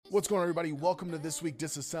What's going on, everybody? Welcome to This Week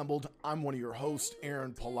Disassembled. I'm one of your hosts,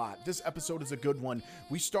 Aaron Palat. This episode is a good one.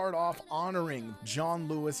 We start off honoring John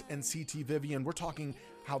Lewis and C.T. Vivian. We're talking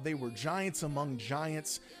how they were giants among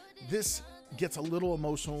giants. This gets a little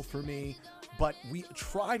emotional for me, but we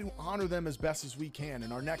try to honor them as best as we can.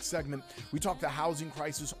 In our next segment, we talk the housing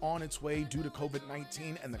crisis on its way due to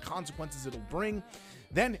COVID-19 and the consequences it'll bring.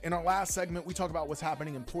 Then in our last segment, we talk about what's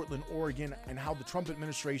happening in Portland, Oregon, and how the Trump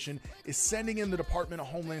administration is sending in the Department of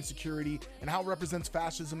Homeland Security and how it represents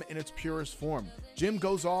fascism in its purest form. Jim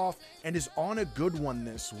goes off and is on a good one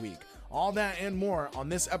this week. All that and more on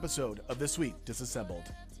this episode of This Week Disassembled.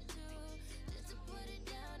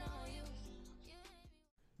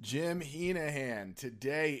 Jim Heenahan,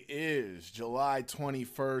 today is July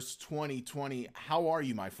 21st, 2020. How are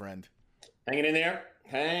you, my friend? Hanging in there.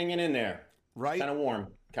 Hanging in there. Right? Kind of warm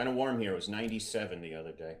here. It was 97 the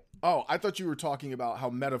other day. Oh, I thought you were talking about how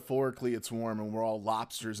metaphorically it's warm and we're all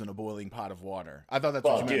lobsters in a boiling pot of water. I thought that's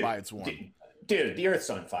what you meant by it's warm. Dude, the Earth's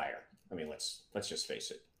on fire. I mean, let's just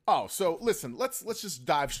face it. Oh, so listen, let's just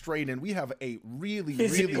dive straight in. We have a really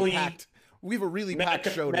packed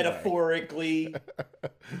show today. Metaphorically,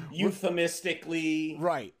 euphemistically,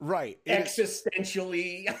 right,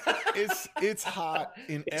 existentially. It's hot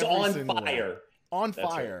in it's every on single fire. way. On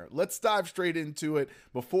fire. Right. Let's dive straight into it.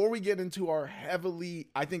 Before we get into our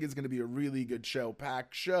I think it's going to be a really good show,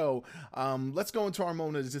 packed show. Let's go into our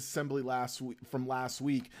moment of disassembly from last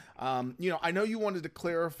week. I know you wanted to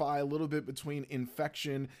clarify a little bit between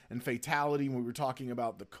infection and fatality when we were talking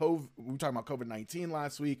about COVID-19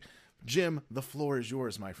 last week. Jim, the floor is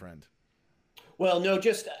yours, my friend. Well, no,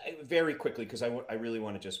 just very quickly, because I really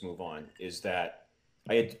want to just move on, is that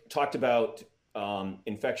I had talked about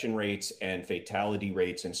infection rates and fatality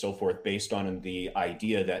rates and so forth based on the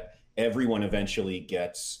idea that everyone eventually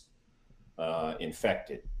gets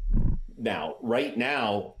infected. Now, right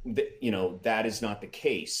now, that is not the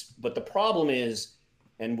case. But the problem is,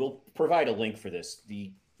 and we'll provide a link for this,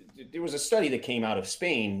 there was a study that came out of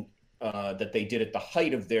Spain that they did at the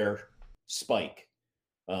height of their spike,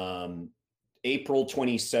 April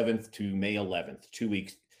 27th to May 11th, 2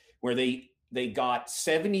 weeks, where they got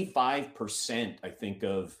 75%, I think,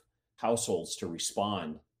 of households to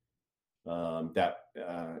respond. And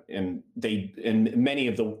many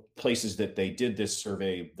of the places that they did this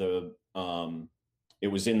survey, it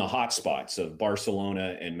was in the hot spots of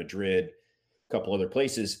Barcelona and Madrid, a couple other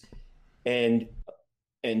places, and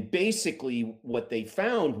basically what they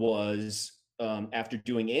found was after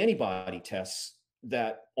doing antibody tests,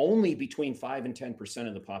 that only between 5 and 10%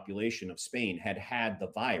 of the population of Spain had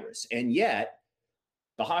the virus. And yet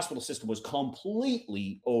the hospital system was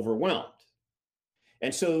completely overwhelmed.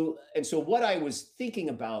 And so what I was thinking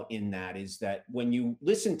about in that is that when you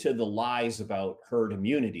listen to the lies about herd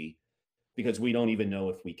immunity, because we don't even know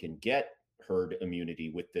if we can get herd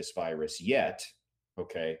immunity with this virus yet,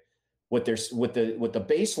 okay, what the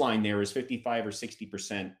baseline there is 55 or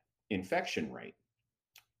 60% infection rate.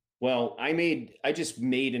 Well, I just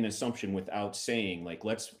made an assumption without saying, like,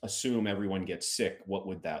 let's assume everyone gets sick. What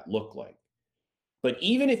would that look like? But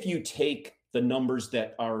even if you take the numbers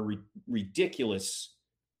that are ridiculous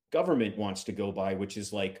government wants to go by, which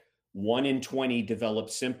is like 1 in 20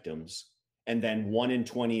 develop symptoms, and then 1 in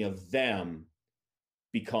 20 of them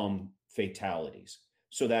become fatalities.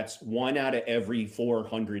 So that's 1 out of every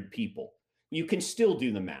 400 people. You can still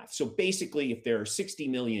do the math. So basically, if there are 60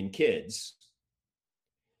 million kids,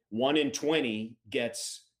 1 in 20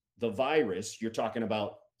 gets the virus, you're talking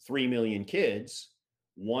about 3 million kids,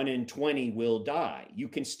 1 in 20 will die. You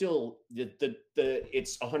can still,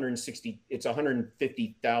 it's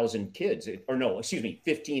 150,000 kids,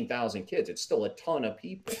 15,000 kids. It's still a ton of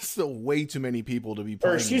people. It's still way too many people to be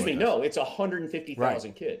playing. Or excuse me, no, it's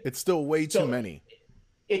 150,000 kids. It's still way too many.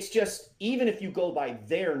 It's just, even if you go by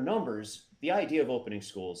their numbers, the idea of opening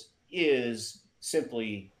schools is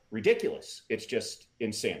simply ridiculous. It's just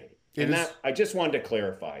insanity. I just wanted to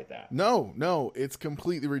clarify that. No, it's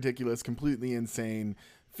completely ridiculous, completely insane.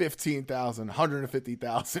 15,000,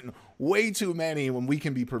 150,000, way too many when we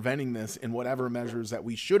can be preventing this in whatever measures that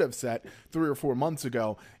we should have set 3 or 4 months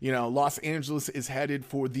ago. Los Angeles is headed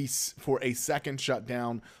for a second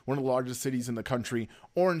shutdown, one of the largest cities in the country.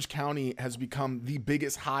 Orange County has become the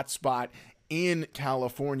biggest hotspot in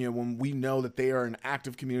California, when we know that they are an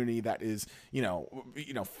active community that is,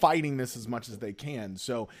 fighting this as much as they can.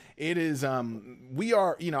 So it is, we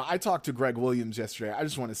are, I talked to Greg Williams yesterday. I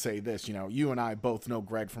just want to say this, you and I both know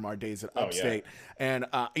Greg from our days at Upstate. And,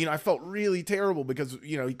 I felt really terrible because,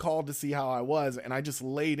 he called to see how I was, and I just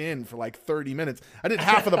laid in for like 30 minutes. I did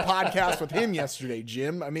half of the podcast with him yesterday,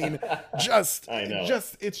 Jim. I mean, it's just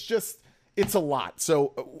It's a lot.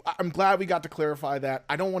 So I'm glad we got to clarify that.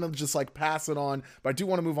 I don't want to just like pass it on, but I do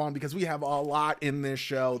want to move on because we have a lot in this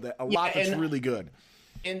show, that a Yeah, lot that's really good.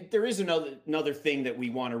 and there is another thing that we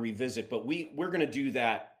want to revisit, but we're going to do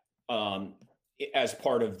that um, as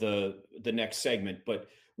part of the next segment. But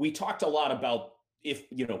we talked a lot about, if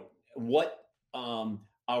you know, what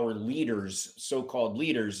our leaders, so-called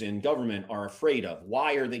leaders in government, are afraid of.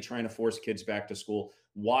 Why are they trying to force kids back to school?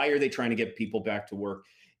 Why are they trying to get people back to work?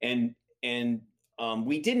 And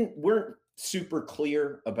weren't super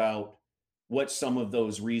clear about what some of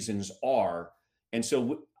those reasons are. And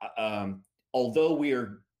so although we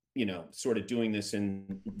are, sort of doing this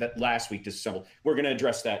in that last week, disassembled, we're going to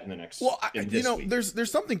address that in the next. Well, in this week.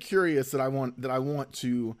 there's something curious that I want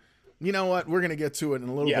to. You know what? We're going to get to it in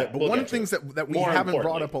a little bit. But one of the things that we haven't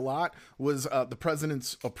brought up a lot was the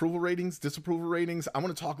president's approval ratings, disapproval ratings. I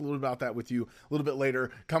want to talk a little about that with you a little bit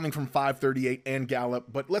later, coming from 538 and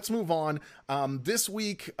Gallup. But let's move on. This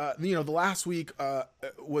week, the last week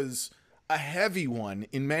was a heavy one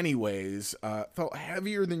in many ways, felt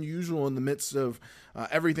heavier than usual in the midst of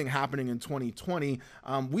everything happening in 2020.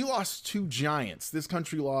 We lost two giants. This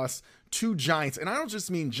country lost two giants. And I don't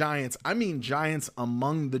just mean giants, I mean giants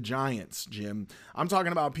among the giants, Jim. I'm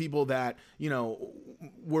talking about people that,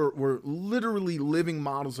 were literally living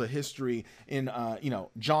models of history in,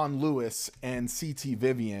 John Lewis and C.T.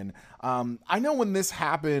 Vivian. I know when this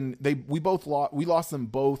happened, we lost them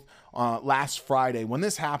both last Friday. When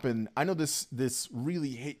this happened, I know this really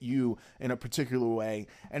hit you in a particular way.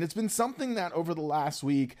 And it's been something that over the last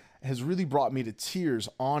week has really brought me to tears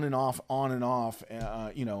on and off,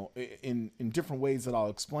 in different ways that I'll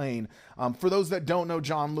explain. For those that don't know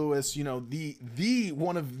John Lewis, the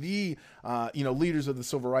one of the leaders of the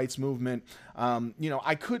civil rights movement,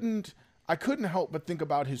 I couldn't help but think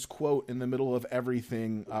about his quote in the middle of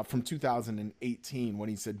everything from 2018 when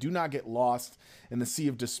he said, "Do not get lost in the sea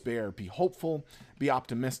of despair. Be hopeful, be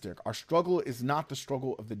optimistic. Our struggle is not the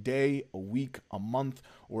struggle of the day, a week, a month,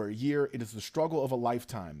 or a year. It is the struggle of a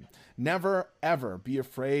lifetime. Never, ever be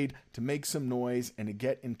afraid to make some noise and to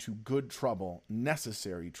get into good trouble,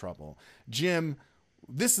 necessary trouble." Jim,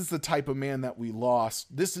 this is the type of man that we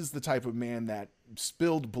lost. This is the type of man that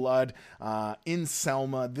spilled blood in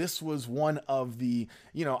Selma. This was one of the,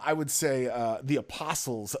 I would say, the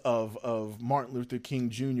apostles of Martin Luther King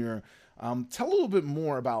Jr. Tell a little bit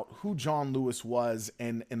more about who John Lewis was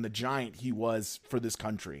and the giant he was for this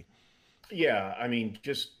country. Yeah, I mean,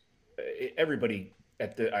 just everybody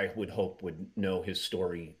I would hope would know his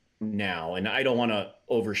story now, and I don't want to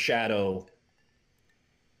overshadow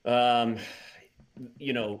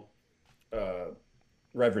you know,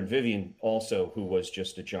 Reverend Vivian also, who was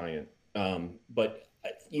just a giant. But,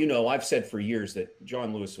 I've said for years that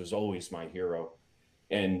John Lewis was always my hero.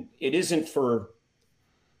 And it isn't it's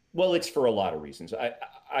for a lot of reasons.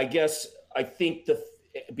 I think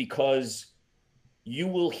because you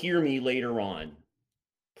will hear me later on,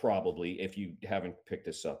 probably, if you haven't picked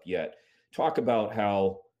this up yet, talk about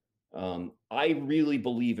how I really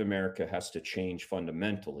believe America has to change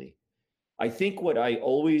fundamentally. I think what I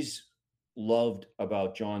always loved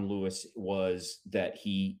about John Lewis was that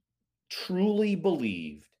he truly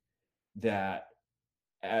believed that,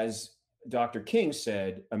 as Dr. King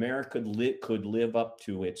said, America could live up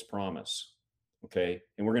to its promise. Okay.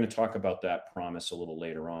 And we're going to talk about that promise a little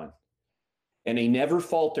later on. And he never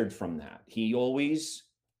faltered from that. He always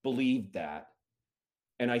believed that.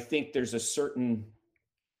 And I think there's a certain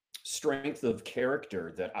strength of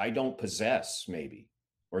character that I don't possess, maybe,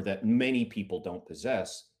 or that many people don't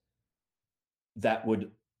possess, that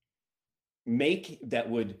would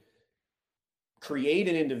create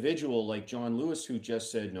an individual like John Lewis, who just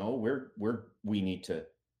said, no, we need to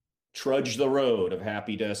trudge the road of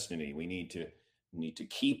happy destiny. We need to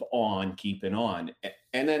keep on keeping on.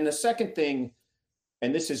 And then the second thing,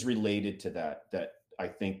 and this is related to that I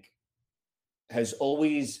think has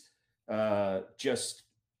always just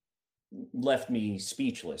left me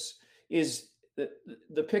speechless, is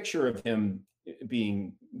the picture of him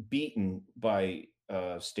being beaten by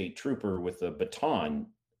a state trooper with a baton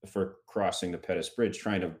for crossing the Pettus Bridge,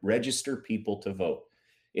 trying to register people to vote.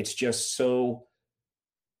 It's just so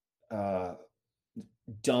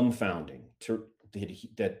dumbfounding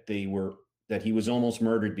that he was almost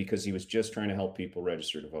murdered because he was just trying to help people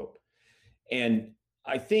register to vote. And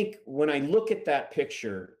I think when I look at that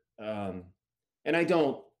picture, and I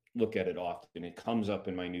don't look at it often, it comes up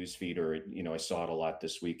in my newsfeed, or I saw it a lot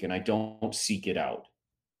this week, and I don't seek it out.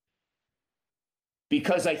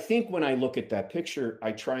 Because I think when I look at that picture,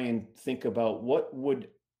 I try and think about what would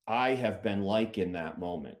I have been like in that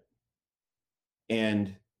moment.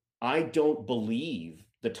 And I don't believe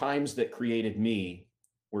the times that created me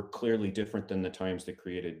were clearly different than the times that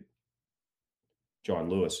created John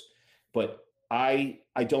Lewis. But I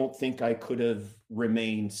don't think I could have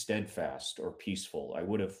remained steadfast or peaceful. I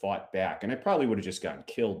would have fought back, and I probably would have just gotten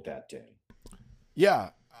killed that day.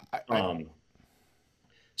 Yeah. Um,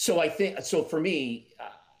 so I think so for me,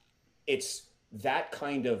 it's that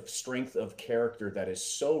kind of strength of character that is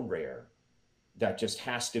so rare that just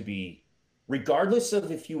has to be, regardless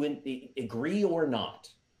of if you agree or not,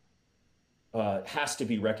 has to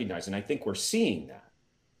be recognized. And I think we're seeing that.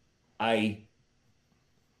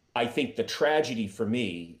 I think the tragedy for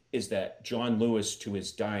me is that John Lewis, to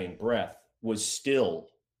his dying breath, was still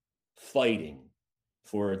fighting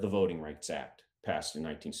for the Voting Rights Act passed in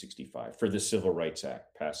 1965, for the Civil Rights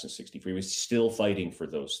Act passed in 63. He was still fighting for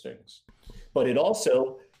those things. But it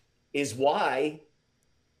also is why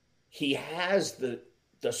he has the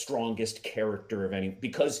strongest character of any,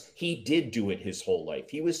 because he did do it his whole life.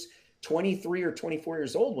 He was 23 or 24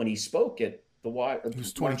 years old when he spoke at the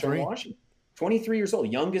March on Washington. 23 years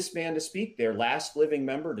old, youngest man to speak there, last living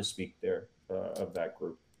member to speak there of that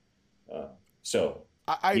group.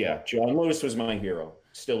 Yeah, John Lewis was my hero,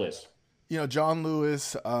 still is. You know, John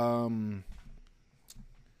Lewis,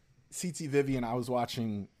 C.T. Vivian. I was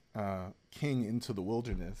watching King Into the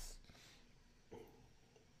Wilderness.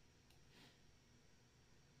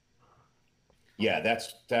 Yeah,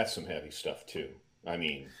 that's some heavy stuff too. I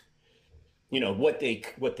mean, you know, what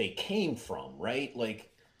they came from, right?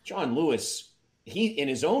 Like John Lewis, he, in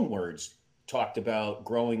his own words, talked about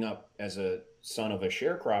growing up as a son of a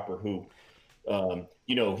sharecropper who,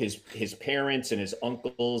 you know, his parents and his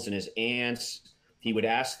uncles and his aunts, he would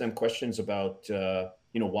ask them questions about,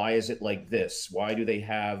 you know, why is it like this? Why do they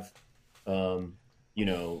have, you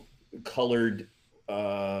know, colored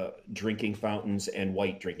drinking fountains and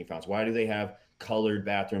white drinking fountains? Why do they have colored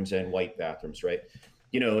bathrooms and white bathrooms, right?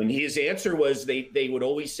 You know, and his answer was they would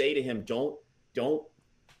always say to him, don't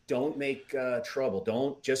make trouble.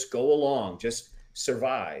 Don't, just go along, just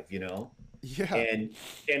survive, you know? Yeah.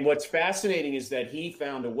 And what's fascinating is that he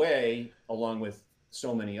found a way, along with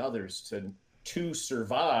so many others, to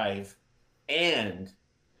survive and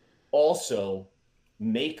also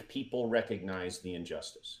make people recognize the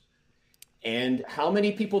injustice. And how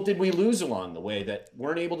many people did we lose along the way that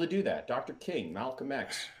weren't able to do that? Dr. King, Malcolm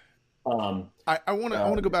X. I want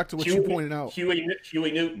to go back to what you pointed out. Huey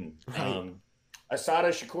Newton. Right. Assata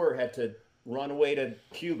Shakur had to run away to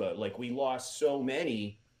Cuba. Like, we lost so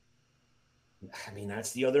many. I mean,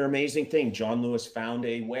 that's the other amazing thing. John Lewis found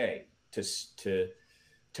a way to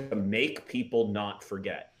make people not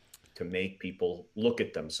forget, to make people look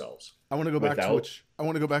at themselves. I want to go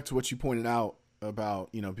back to what you pointed out about,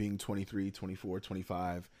 you know, being 23, 24,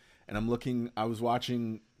 25. And I was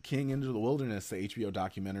watching King Into the Wilderness, the HBO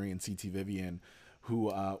documentary, and C.T. Vivian,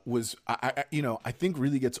 who was, I think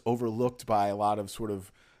really gets overlooked by a lot of sort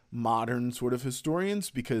of modern sort of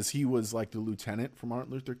historians, because he was like the lieutenant for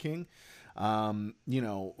Martin Luther King. You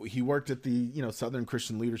know, he worked at the, you know, Southern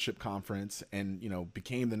Christian Leadership Conference and, you know,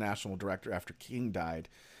 became the national director after King died.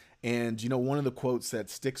 And, you know, one of the quotes that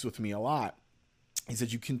sticks with me a lot, he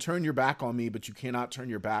said, "You can turn your back on me, but you cannot turn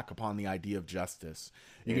your back upon the idea of justice.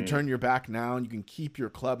 You can turn your back now and you can keep your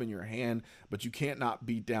club in your hand, but you can't not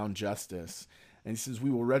beat down justice." And he says,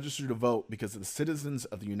 "We will register to vote because of the citizens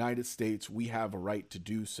of the United States. We have a right to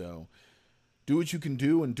do so. Do what you can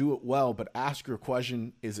do and do it well, but ask your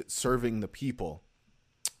question, is it serving the people?"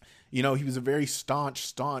 You know, he was a very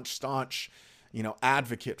staunch, you know,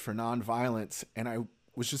 advocate for nonviolence. And I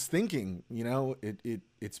was just thinking, you know,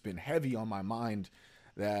 it's been heavy on my mind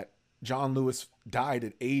that John Lewis died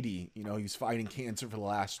at 80. You know, he was fighting cancer for the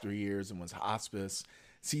last 3 years and was hospice.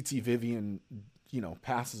 C.T. Vivian, you know,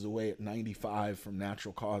 passes away at 95 from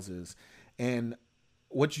natural causes. And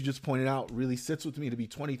what you just pointed out really sits with me, to be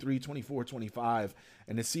 23, 24, 25,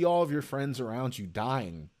 and to see all of your friends around you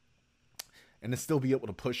dying and to still be able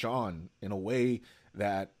to push on in a way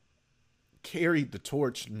that carried the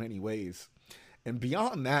torch in many ways. And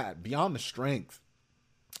beyond that, beyond the strength,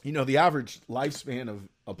 you know, the average lifespan of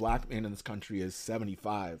a black man in this country is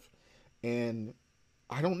 75. And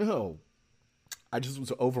I don't know, I just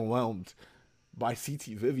was overwhelmed by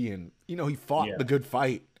C.T. Vivian. You know, he fought the good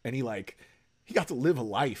fight, and he got to live a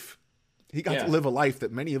life. He got to live a life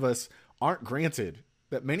that many of us aren't granted,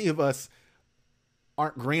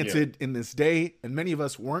 in this day, and many of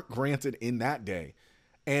us weren't granted in that day.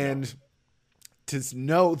 And to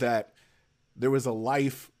know that there was a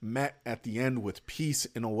life met at the end with peace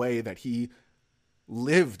in a way that he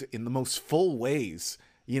lived in the most full ways,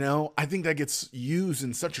 you know, I think that gets used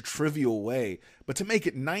in such a trivial way. But to make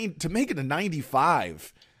it a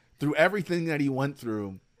 95, through everything that he went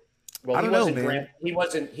through. Well, I don't know, man.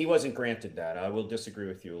 he wasn't granted that. I will disagree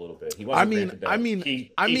with you a little bit. He I wasn't mean, granted I that. mean,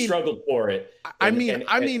 I He mean, struggled for it. I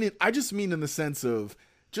mean it. I just mean in the sense of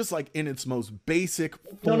just like in its most basic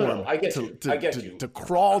No. form, I get you. I get you. to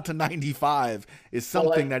crawl to 95 is Well,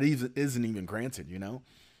 something that even isn't even granted. You know?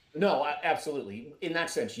 no, absolutely. In that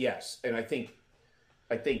sense, yes. And I think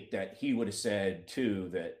that he would have said too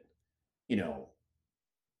that, you know,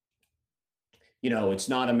 it's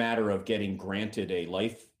not a matter of getting granted a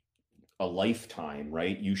lifetime,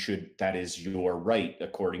 right? That is your right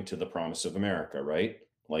according to the promise of America, right?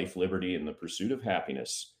 Life, liberty, and the pursuit of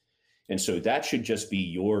happiness. And so that should just be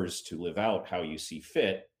yours to live out how you see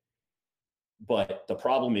fit. But the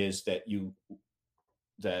problem is that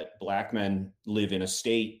Black men live in a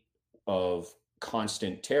state of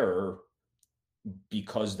constant terror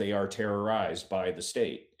because they are terrorized by the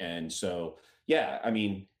state. And so, yeah, I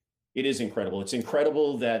mean, it is incredible. It's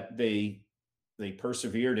incredible that they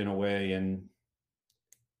persevered in a way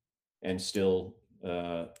and still,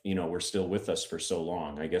 we're still with us for so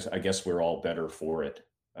long. I guess we're all better for it.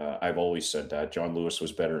 I've always said that John Lewis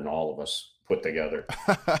was better than all of us put together.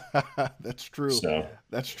 That's true. So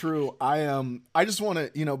That's true. I just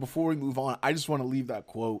want to, before we move on, I just want to leave that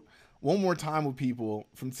quote one more time with people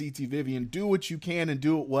from CT Vivian. Do what you can and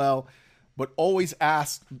do it well, but always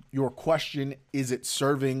ask your question, is it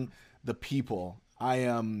serving the people?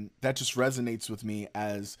 That just resonates with me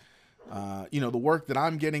as the work that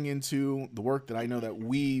I'm getting into, the work that I know that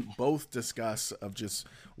we both discuss of just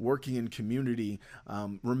working in community,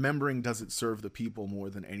 remembering does it serve the people more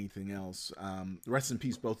than anything else. Rest in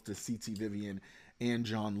peace both to CT Vivian and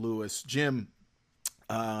John Lewis. Jim,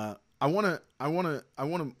 I want to,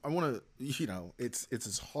 it's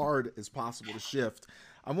as hard as possible to shift.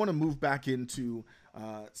 I want to move back into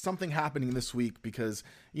something happening this week because,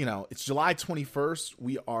 it's July 21st.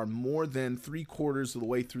 We are more than 3/4 of the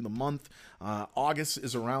way through the month. August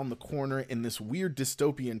is around the corner in this weird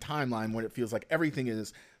dystopian timeline where it feels like everything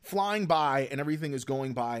is flying by and everything is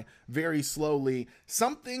going by very slowly.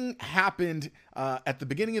 Something happened at the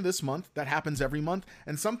beginning of this month that happens every month,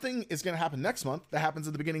 and something is going to happen next month that happens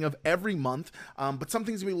at the beginning of every month, but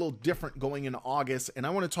something's going to be a little different going into August, and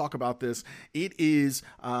I want to talk about this. It is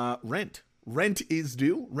rent. Rent is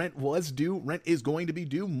due. Rent was due. Rent is going to be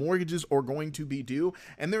due. Mortgages are going to be due.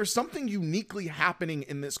 And there's something uniquely happening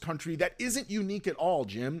in this country that isn't unique at all,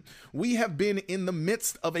 Jim. We have been in the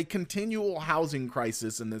midst of a continual housing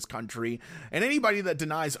crisis in this country. And anybody that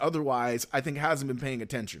denies otherwise, I think, hasn't been paying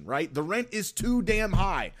attention, right? The rent is too damn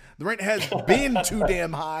high. The rent has been too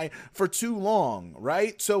damn high for too long,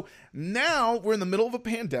 right? So now we're in the middle of a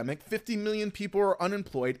pandemic. 50 million people are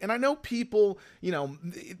unemployed. And I know people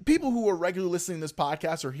who are regularly listening to this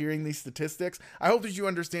podcast or hearing these statistics, I hope that you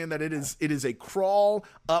understand that it is a crawl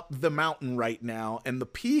up the mountain right now, and the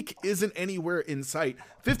peak isn't anywhere in sight.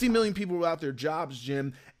 50 million people without their jobs,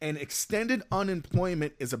 Jim, and extended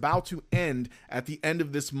unemployment is about to end at the end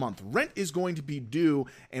of this month. Rent is going to be due,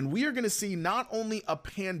 and we are going to see not only a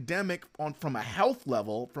pandemic from a health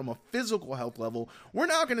level, from a physical health level, we're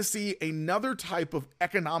now going to see another type of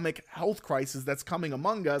economic health crisis that's coming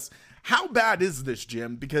among us. How bad is this,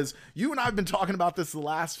 Jim? Because you and I have been talking about this the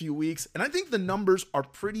last few weeks, and I think the numbers are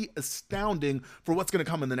pretty astounding for what's going to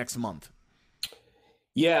come in the next month.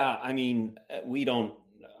 Yeah, I mean,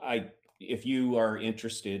 if you are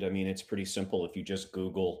interested, I mean, it's pretty simple. If you just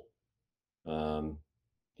Google, how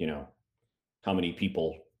many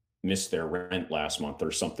people missed their rent last month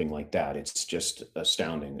or something like that, it's just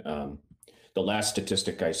astounding. The last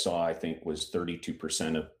statistic I saw, I think, was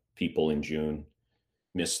 32% of people in June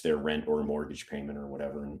missed their rent or mortgage payment or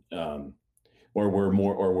whatever, or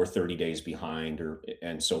were 30 days behind,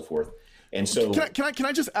 and so forth. And so, can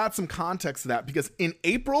I just add some context to that? Because in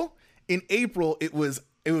April, it was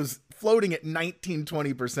floating at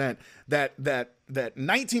 19-20% that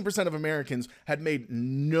 19% of Americans had made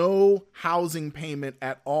no housing payment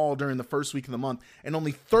at all during the first week of the month, and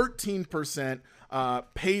only 13%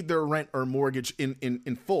 paid their rent or mortgage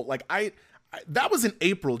in full. Like that was in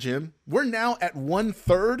April, Jim. We're now at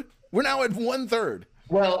 1/3.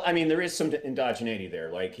 Well, I mean, there is some endogeneity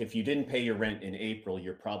there. Like, if you didn't pay your rent in April,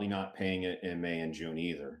 you're probably not paying it in May and June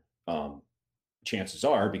either. Chances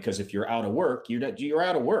are, because if you're out of work, you're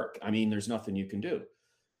out of work. I mean, there's nothing you can do.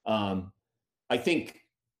 I think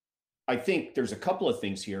there's a couple of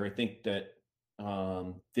things here. I think that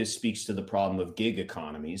this speaks to the problem of gig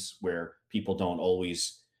economies, where people don't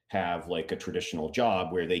always have like a traditional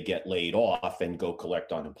job where they get laid off and go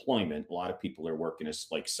collect unemployment. A lot of people are working as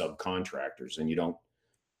like subcontractors, and you don't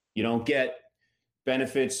get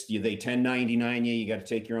benefits. They 1099 you got to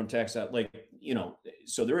take your own tax out. Like,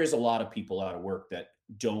 so there is a lot of people out of work that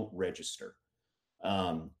don't register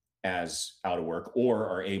as out of work or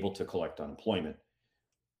are able to collect unemployment.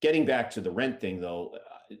 Getting back to the rent thing, though,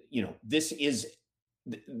 this is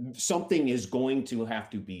something is going to have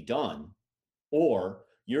to be done, or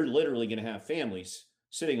you're literally going to have families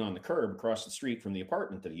sitting on the curb across the street from the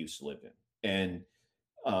apartment that he used to live in.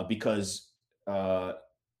 And because,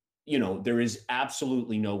 there is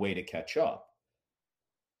absolutely no way to catch up.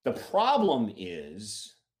 The problem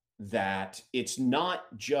is that it's not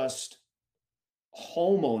just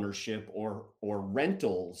home ownership or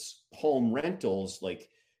rentals, home rentals, like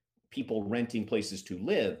people renting places to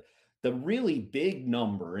live. The really big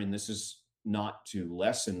number, and this is not to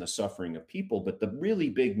lessen the suffering of people, but the really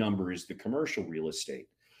big number is the commercial real estate.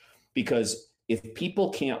 Because if people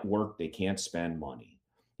can't work, they can't spend money.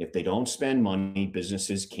 If they don't spend money,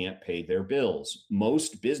 businesses can't pay their bills.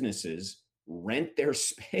 Most businesses rent their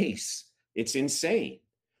space. It's insane.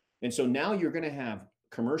 And so now you're going to have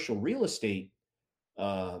commercial real estate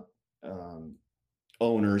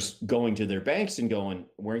owners going to their banks and going,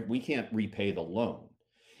 we can't repay the loan.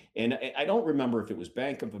 And I don't remember if it was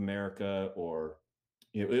Bank of America or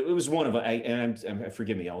it was one of, and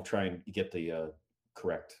forgive me, I'll try and get the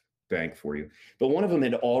correct bank for you. But one of them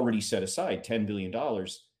had already set aside $10 billion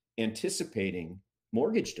anticipating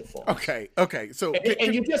mortgage default. Okay. So,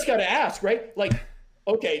 and you just got to ask, right? Like,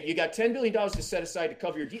 okay, you got $10 billion to set aside to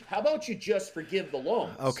cover your debt. How about you just forgive the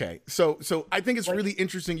loans? Okay. So I think it's really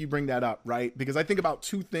interesting you bring that up, right? Because I think about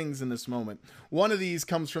two things in this moment. One of these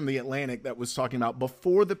comes from The Atlantic that was talking about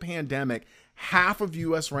before the pandemic, half of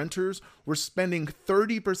U.S. renters were spending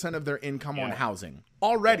 30% of their income on housing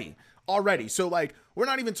already. So like, we're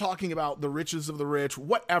not even talking about the richest of the rich,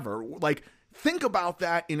 whatever. Like, think about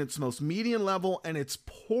that in its most median level and its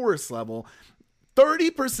poorest level.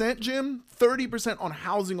 30%, Jim, 30% on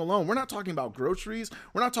housing alone. We're not talking about groceries.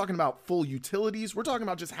 We're not talking about full utilities. We're talking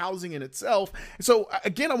about just housing in itself. So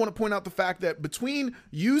again, I want to point out the fact that between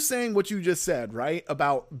you saying what you just said, right,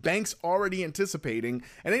 about banks already anticipating,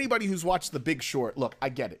 and anybody who's watched The Big Short, look, I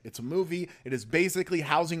get it. It's a movie. It is basically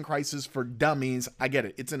housing crisis for dummies. I get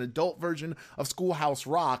it. It's an adult version of Schoolhouse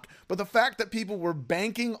Rock. But the fact that people were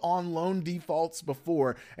banking on loan defaults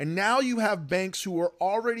before, and now you have banks who are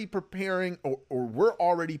already preparing or we're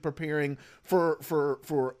already preparing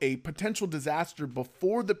for a potential disaster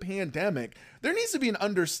before the pandemic, there needs to be an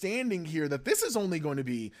understanding here that this is only going to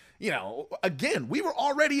be, again, we were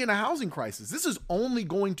already in a housing crisis. This is only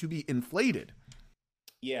going to be inflated.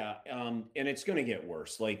 Yeah. And it's going to get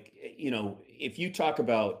worse. Like, if you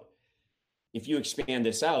expand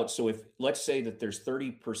this out, so if let's say that there's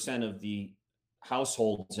 30% of the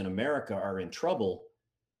households in America are in trouble,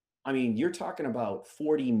 I mean, you're talking about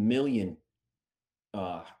 40 million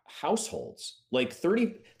households. Like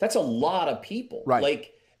 30, that's a lot of people. Right.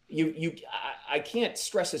 Like I can't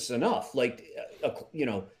stress this enough. Like,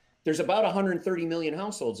 there's about 130 million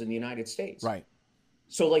households in the United States. Right.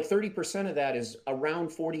 So like 30% of that is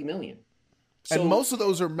around 40 million. So, and most of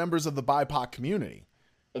those are members of the BIPOC community.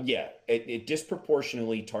 Yeah. It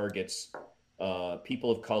disproportionately targets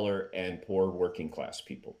people of color and poor working class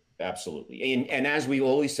people. Absolutely. And as we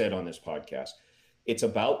always said on this podcast, it's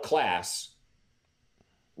about class.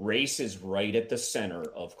 Race is right at the center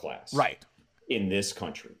of class, right, in this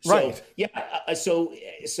country. Right. So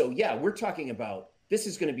yeah, we're talking about this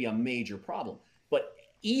is going to be a major problem. But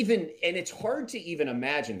and it's hard to even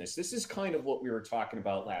imagine this. This is kind of what we were talking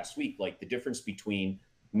about last week, like the difference between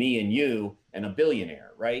me and you and a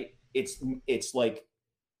billionaire, right? It's like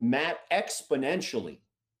exponentially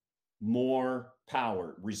more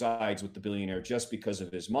power resides with the billionaire just because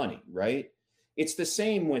of his money, right? It's the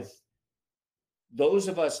same with those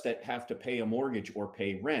of us that have to pay a mortgage or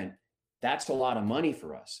pay rent. That's a lot of money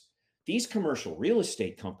for us. These commercial real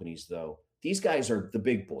estate companies, though, these guys are the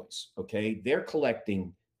big boys, okay? They're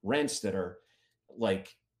collecting rents that are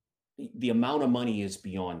like, the amount of money is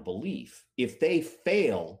beyond belief. If they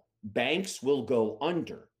fail, banks will go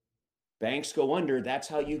under. Banks go under. That's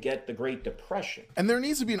how you get the Great Depression. And there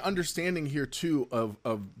needs to be an understanding here, too, of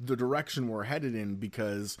the direction we're headed in,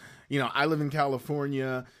 because, I live in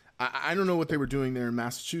California. I don't know what they were doing there in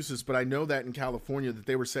Massachusetts, but I know that in California that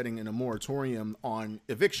they were setting in a moratorium on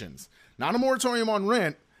evictions, not a moratorium on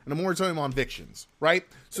rent, and a moratorium on evictions, right?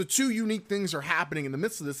 So two unique things are happening in the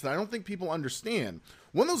midst of this that I don't think people understand.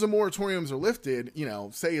 When those moratoriums are lifted,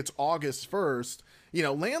 say it's August 1st,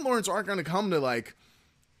 landlords aren't going to come to like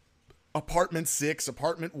apartment 6,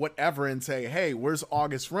 apartment whatever and say, hey, where's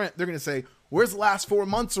August rent? They're going to say, where's the last 4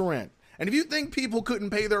 months of rent? And if you think people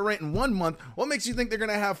couldn't pay their rent in 1 month, what makes you think they're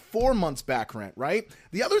going to have 4 months back rent, right?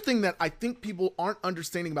 The other thing that I think people aren't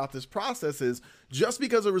understanding about this process is just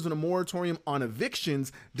because there was a moratorium on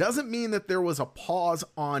evictions doesn't mean that there was a pause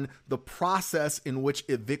on the process in which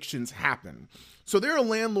evictions happen. So there are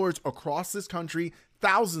landlords across this country,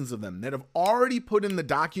 thousands of them, that have already put in the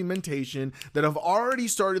documentation, that have already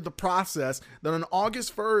started the process, that on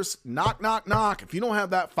August 1st, knock, knock, knock, if you don't have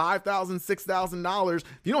that $5,000, $6,000, if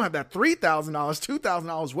you don't have that $3,000,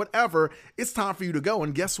 $2,000, whatever, it's time for you to go.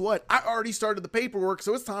 And guess what? I already started the paperwork,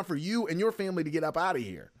 so it's time for you and your family to get up out of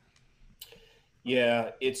here. Yeah,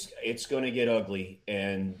 it's going to get ugly,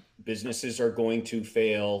 and businesses are going to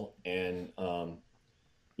fail. And,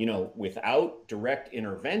 without direct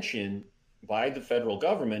intervention by the federal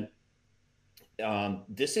government,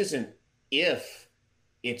 this isn't if,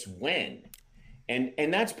 it's when.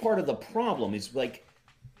 And that's part of the problem is like,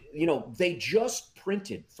 they just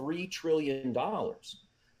printed $3 trillion,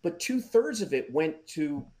 but 2/3 of it went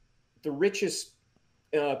to the richest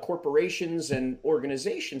corporations and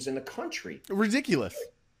organizations in the country. Ridiculous.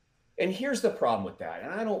 And here's the problem with that.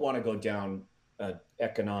 And I don't want to go down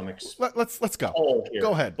economics. Let's go. Here.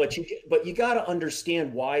 Go ahead. But you got to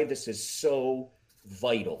understand why this is so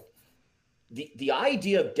vital. The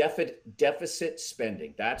idea of deficit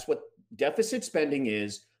spending. That's what deficit spending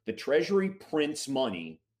is. The Treasury prints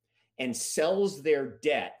money and sells their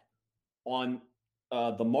debt on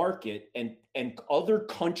the market, and other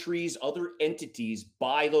countries, other entities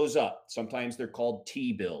buy those up. Sometimes they're called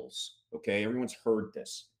T-bills. Okay, everyone's heard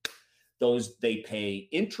this. Those, they pay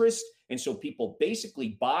interest, and so people basically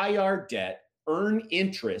buy our debt, earn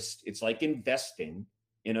interest. It's like investing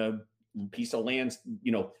in a piece of land,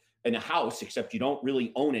 in a house, except you don't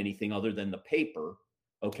really own anything other than the paper.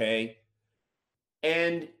 Okay,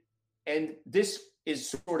 and this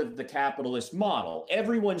is sort of the capitalist model.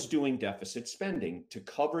 Everyone's doing deficit spending to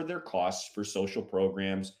cover their costs for social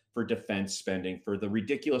programs, for defense spending, for the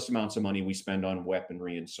ridiculous amounts of money we spend on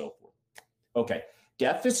weaponry and so forth. Okay,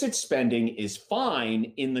 deficit spending is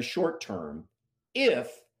fine in the short term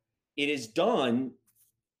if it is done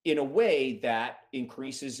in a way that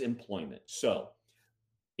increases employment. So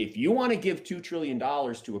if you want to give $2 trillion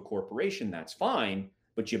to a corporation, that's fine,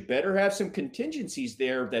 but you better have some contingencies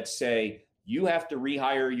there that say, you have to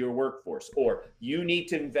rehire your workforce, or you need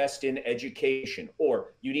to invest in education,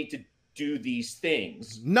 or you need to do these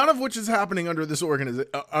things. None of which is happening under this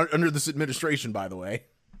under this administration, by the way.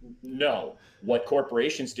 No. What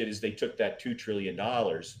corporations did is they took that $2 trillion,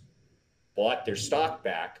 bought their stock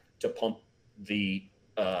back to pump the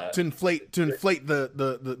to inflate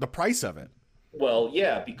the price of it. Well,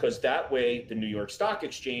 yeah, because that way the New York Stock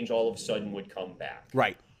Exchange all of a sudden would come back.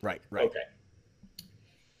 Right. Okay.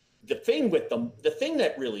 The thing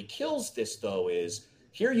that really kills this, though, is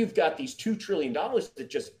here you've got these $2 trillion that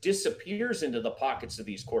just disappears into the pockets of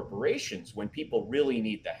these corporations when people really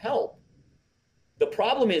need the help. The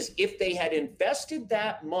problem is if they had invested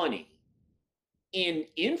that money in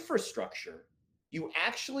infrastructure, you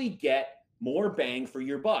actually get more bang for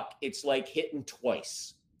your buck. It's like hitting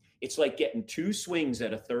twice. It's like getting 2 swings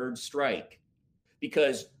at a third strike,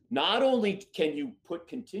 because not only can you put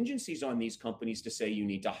contingencies on these companies to say you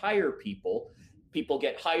need to hire people, people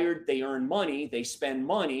get hired, they earn money, they spend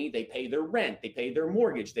money, they pay their rent, they pay their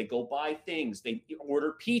mortgage, they go buy things, they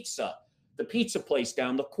order pizza. The pizza place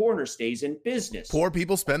down the corner stays in business. Poor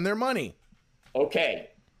people spend their money. Okay.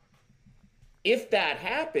 If that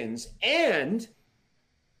happens and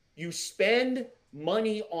you spend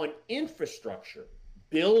money on infrastructure,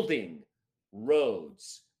 building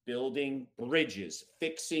roads, building bridges,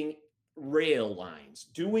 fixing rail lines,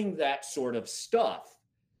 doing that sort of stuff,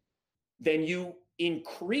 then you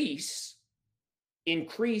increase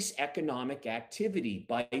economic activity,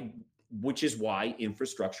 which is why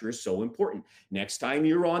infrastructure is so important. Next time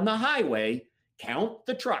you're on the highway, count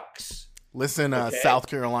the trucks. Listen, okay? South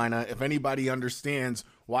Carolina, if anybody understands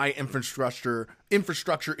why infrastructure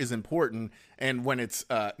is important, and when it's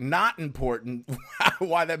not important,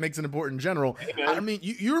 why that makes it important in general. Hey, I mean,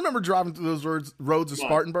 you remember driving through those roads of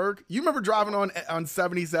Spartanburg? You remember driving on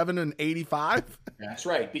 77 and 85? That's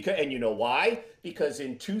right. And you know why? Because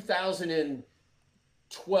in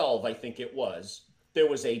 2012, I think it was, there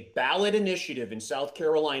was a ballot initiative in South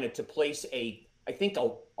Carolina to place a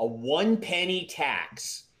 1 penny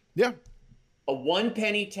tax. Yeah. A 1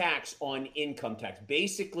 penny tax on income tax.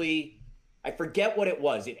 Basically, I forget what it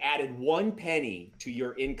was. It added 1 penny to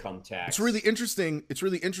your income tax. It's really interesting.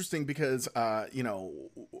 Because,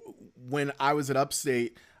 when I was at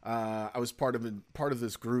Upstate, I was part of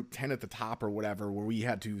this group, 10 at the Top or whatever, where we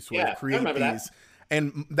had to sort of create these.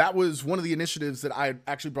 And that was one of the initiatives that I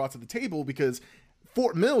actually brought to the table, because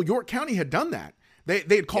Fort Mill, York County had done that.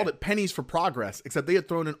 They had called it pennies for progress, except they had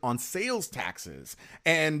thrown it on sales taxes.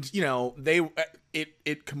 And, you know,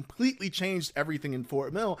 it completely changed everything in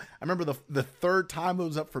Fort Mill. I remember the third time it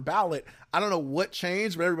was up for ballot, I don't know what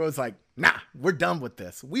changed, but everybody was like, nah, we're done with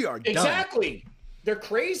this. We are done. Exactly. They're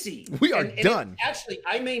crazy. We are done. Actually,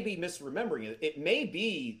 I may be misremembering it. It may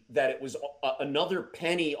be that it was another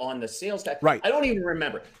penny on the sales tax. Right. I don't even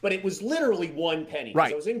remember, but it was literally 1 penny.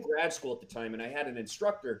 Right. I was in grad school at the time, and I had an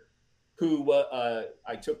instructor who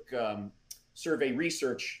I took survey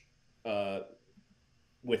research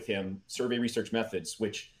with him, survey research methods,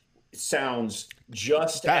 which sounds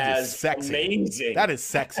just as sexy. Amazing. That is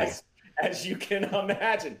sexy. As you can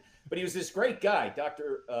imagine. But he was this great guy,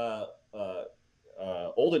 Dr.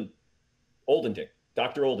 Oldendick,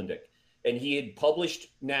 Dr. Oldendick. And he had published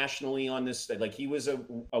nationally on this, like he was a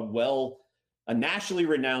nationally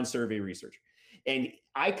renowned survey researcher. And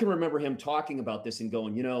I can remember him talking about this and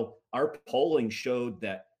going, you know, our polling showed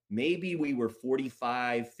that maybe we were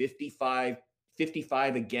 45, 55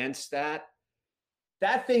 against that.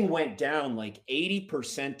 That thing went down like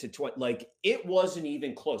 80% to 20. Like it wasn't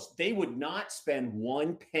even close. They would not spend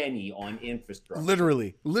 1 penny on infrastructure.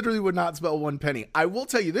 Literally would not spend 1 penny. I will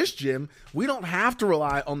tell you this, Jim, we don't have to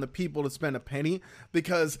rely on the people to spend a penny,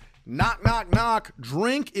 because knock, knock, knock,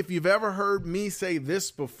 drink if you've ever heard me say this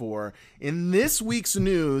before. In this week's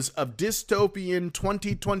news of dystopian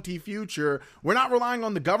 2020 future, we're not relying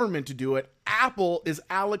on the government to do it. Apple is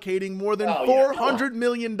allocating more than $400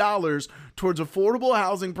 million towards affordable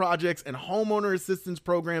housing projects and homeowner assistance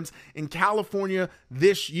programs in California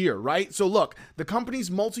this year, right? So look, the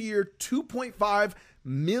company's multi-year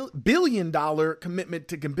 $2.5 billion commitment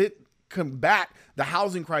to combat the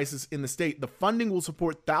housing crisis in the state. The funding will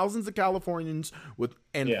support thousands of Californians with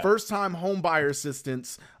first-time home buyer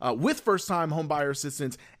assistance,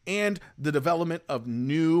 and the development of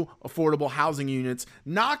new affordable housing units.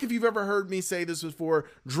 Knock if you've ever heard me say this before.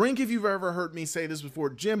 Drink if you've ever heard me say this before.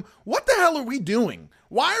 Jim, what the hell are we doing?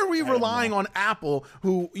 Why are we relying on Apple,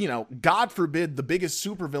 who, you know, God forbid, the biggest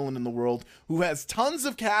supervillain in the world, who has tons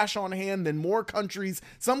of cash on hand than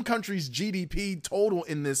some countries' GDP total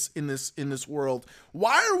in this world?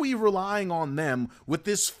 Why are we relying on them with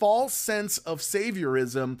this false sense of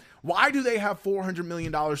saviorism? Why do they have $400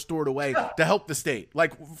 million stored away to help the state?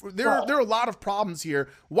 Like, there are a lot of problems here.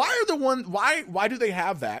 Why do they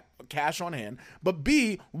have that cash on hand? But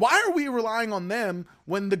B, why are we relying on them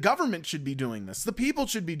when the government should be doing this? The people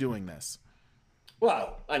should be doing this.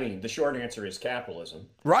 Well, I mean, the short answer is capitalism.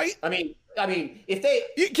 Right? I mean, if they...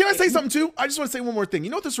 Can I say something too? I just want to say one more thing.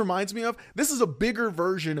 You know what this reminds me of? This is a bigger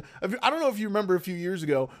version of... I don't know if you remember a few years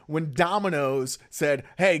ago when Domino's said,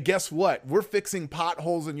 hey, guess what? We're fixing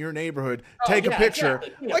potholes in your neighborhood. Take a picture.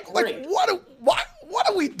 Exactly. Yeah, what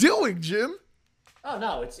are we doing, Jim? Oh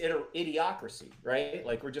no, it's idiocracy, right?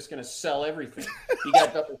 Like we're just going to sell everything.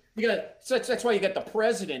 That's why you got the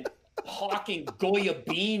president hawking Goya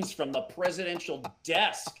beans from the presidential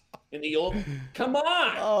desk in the old. Come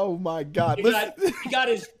on! Oh my God! You got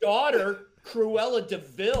his daughter Cruella de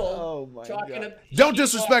Vil. Oh my God! Don't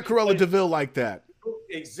disrespect Cruella de Vil like that.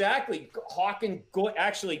 Exactly, hawking.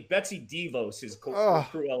 Actually, Betsy DeVos is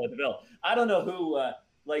Cruella de Vil. I don't know who.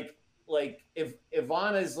 Like if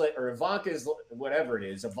Ivana is or Ivanka is whatever it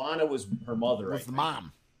is. Ivana was her mother. Was the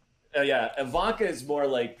mom. Yeah, Ivanka is more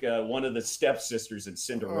like one of the stepsisters in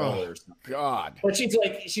Cinderella or something. God. But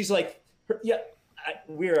she's like,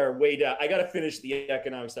 we are way down. I got to finish the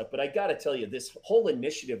economic stuff, but I got to tell you, this whole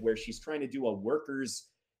initiative where she's trying to do a workers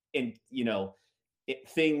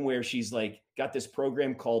thing where she's like got this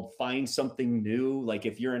program called Find Something New. Like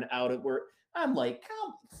if you're out at work, I'm like,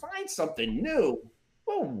 come find something new.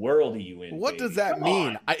 What world are you in? What does that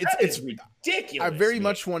mean? It's ridiculous. I very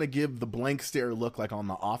much want to give the blank stare look like on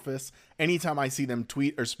The Office. Anytime I see them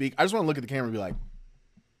tweet or speak, I just want to look at the camera and be like,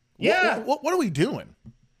 what are we doing?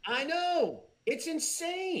 I know. It's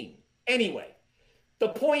insane. Anyway, the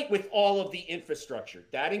point with all of the infrastructure,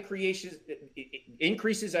 that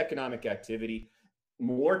increases economic activity,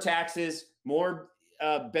 more taxes, more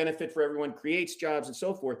benefit for everyone, creates jobs and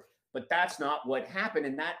so forth. But that's not what happened.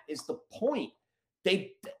 And that is the point.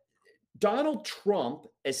 Donald Trump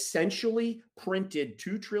essentially printed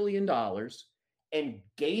 $2 trillion and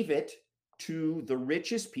gave it to the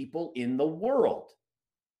richest people in the world.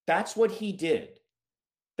 That's what he did.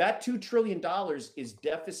 That $2 trillion is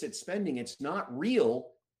deficit spending. It's not real,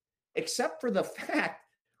 except for the fact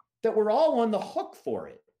that we're all on the hook for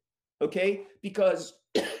it. Okay? Because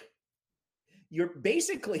you're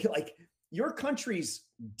basically like your country's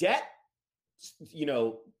debt,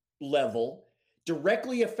 level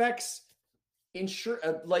directly affects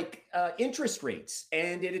interest rates,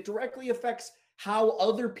 and it directly affects how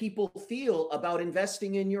other people feel about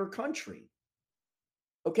investing in your country.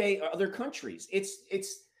 Okay, other countries.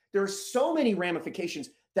 There's so many ramifications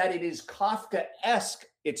that it is Kafkaesque.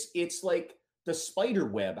 It's like the spider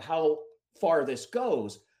web, how far this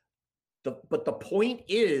goes. But the point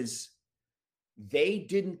is, they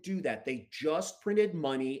didn't do that. They just printed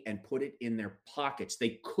money and put it in their pockets.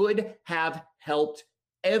 They could have helped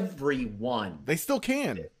everyone. They still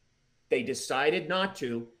can. They decided not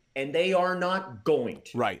to, and they are not going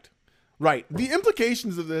to. Right. The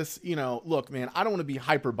implications of this, look, man, I don't want to be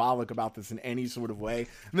hyperbolic about this in any sort of way.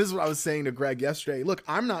 And this is what I was saying to Greg yesterday. Look,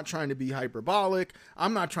 I'm not trying to be hyperbolic.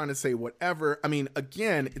 I'm not trying to say whatever. I mean,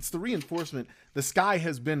 again, it's the reinforcement. The sky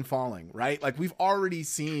has been falling, right? Like, we've already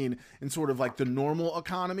seen in sort of like the normal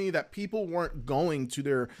economy that people weren't going to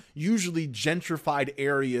their usually gentrified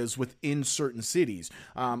areas within certain cities.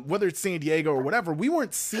 Whether it's San Diego or whatever, we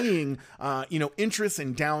weren't seeing, interest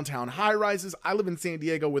in downtown high rises. I live in San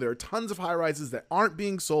Diego where there are tons of high rises that aren't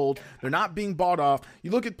being sold. They're not being bought off.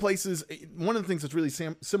 You look at places, one of the things that's really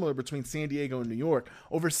similar between San Diego and New York,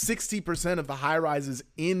 over 60% of the high rises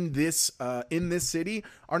in this city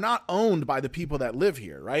are not owned by the people that live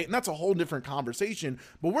here, right? And that's a whole different conversation.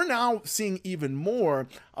 But we're now seeing even more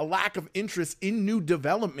a lack of interest in new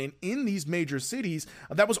development in these major cities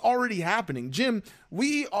that was already happening. Jim,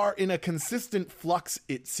 we are in a consistent flux,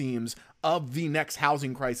 it seems, of the next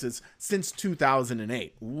housing crisis since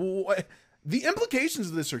 2008. The implications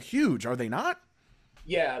of this are huge, are they not?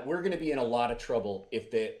 Yeah, we're going to be in a lot of trouble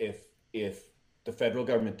if the federal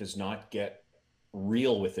government does not get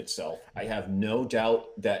real with itself.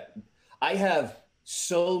 I have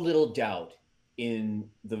so little doubt in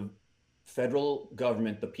the federal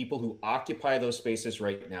government, the people who occupy those spaces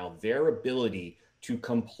right now, their ability to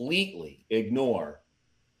completely ignore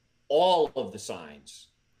all of the signs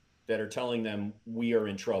that are telling them we are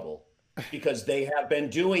in trouble, because they have been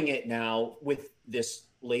doing it now with this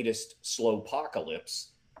latest slow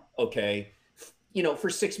apocalypse. Okay. For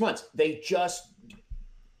 6 months, they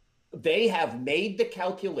have made the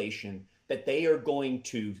calculation that they are going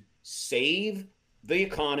to save the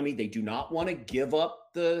economy. They do not want to give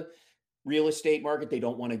up the real estate market. They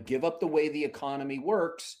don't want to give up the way the economy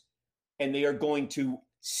works. And they are going to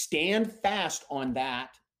stand fast on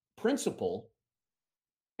that principle.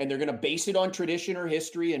 And they're going to base it on tradition or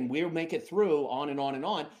history, and we'll make it through, on and on and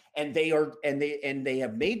on. And they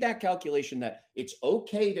have made that calculation that it's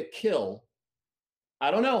okay to kill. I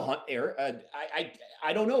don't know, Eric.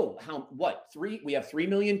 I don't know we have 3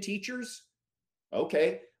 million teachers.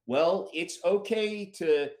 Okay. Well, it's okay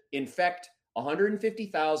to infect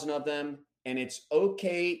 150,000 of them, and it's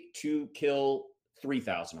okay to kill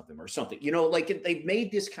 3,000 of them or something. They've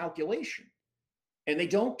made this calculation, and they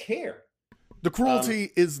don't care. The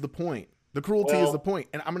cruelty is the point. The cruelty is the point.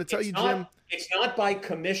 And I'm going to tell you, Jim. It's not by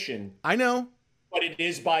commission. I know. But it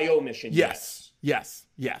is by omission. Yes.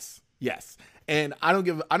 And I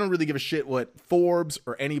don't really give a shit what Forbes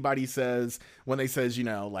or anybody says when they says,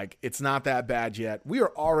 it's not that bad yet. We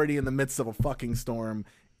are already in the midst of a fucking storm.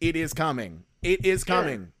 It is coming. It is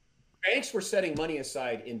coming. Banks were setting money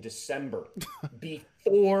aside in December.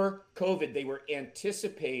 Before COVID, they were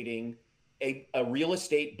anticipating a real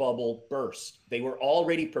estate bubble burst. They were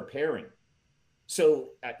already preparing. So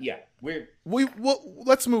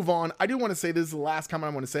let's move on. I do want to say, this is the last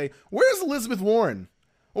comment I want to say. Where's Elizabeth Warren?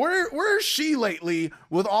 Where is she lately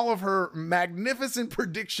with all of her magnificent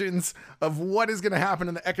predictions of what is going to happen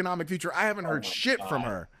in the economic future? I haven't heard shit from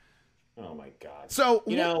her. Oh my God. So,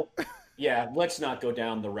 let's not go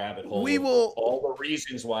down the rabbit hole. We will all the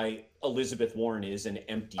reasons why Elizabeth Warren is an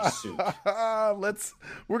empty suit.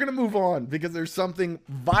 We're going to move on, because there's something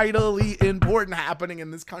vitally important happening in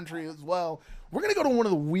this country as well. We're going to go to one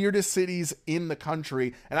of the weirdest cities in the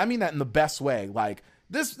country. And I mean that in the best way. Like,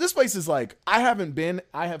 this place is like, I haven't been.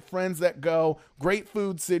 I have friends that go. Great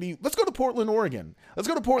food city. Let's go to Portland, Oregon.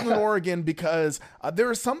 Oregon, because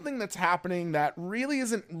there is something that's happening that really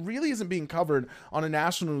isn't being covered on a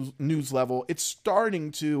national news level. It's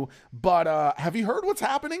starting to, but have you heard what's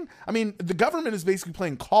happening? I mean, the government is basically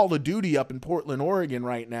playing Call of Duty up in Portland, Oregon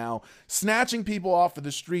right now, snatching people off of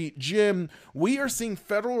the street. Jim, we are seeing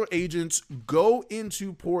federal agents go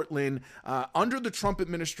into Portland under the Trump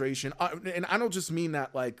administration, and I don't just mean that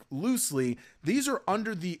like loosely. These are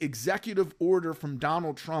under the executive order from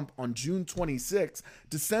Donald Trump on June 26th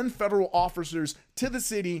to send federal officers to the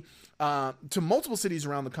city, to multiple cities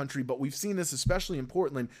around the country. But we've seen this especially in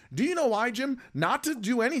Portland. Do you know why, Jim? Not to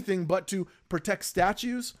do anything but to protect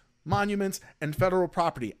statues, monuments, and federal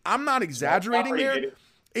property. I'm not exaggerating there.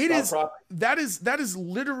 It About is property. that is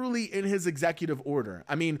literally in his executive order.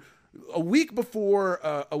 I mean, a week before,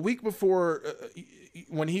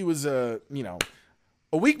 when he was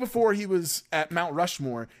a week before he was at Mount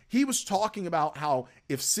Rushmore, he was talking about how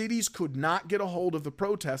if cities could not get a hold of the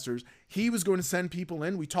protesters, he was going to send people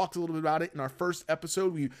in. We talked a little bit about it in our first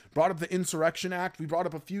episode. We brought up the Insurrection Act. We brought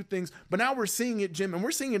up a few things, but now we're seeing it, Jim, and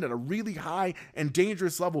we're seeing it at a really high and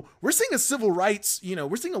dangerous level. We're seeing a civil rights,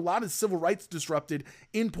 we're seeing a lot of civil rights disrupted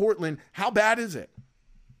in Portland. How bad is it?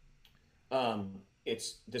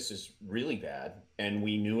 This is really bad, and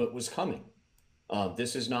we knew it was coming.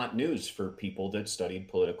 This is not news for people that studied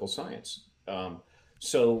political science.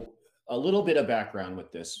 So a little bit of background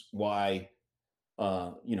with this. Why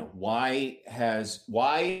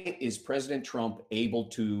is President Trump able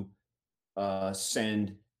to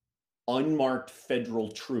send unmarked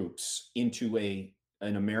federal troops into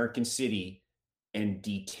an American city and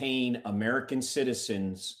detain American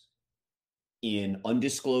citizens in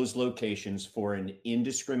undisclosed locations for an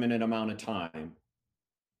indiscriminate amount of time,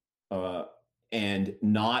 and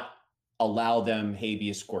not allow them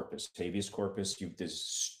habeas corpus? Habeas corpus, this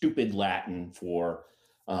stupid Latin for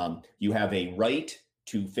you have a right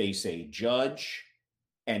to face a judge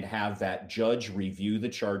and have that judge review the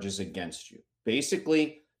charges against you.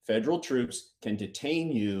 Basically, federal troops can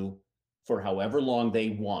detain you for however long they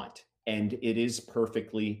want, and it is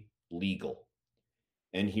perfectly legal.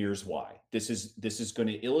 And here's why. This is going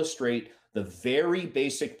to illustrate the very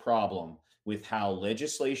basic problem with how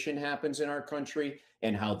legislation happens in our country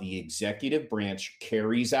and how the executive branch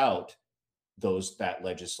carries out that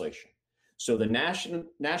legislation. So the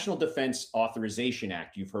National Defense Authorization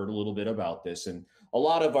Act, you've heard a little bit about this, and a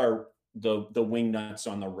lot of the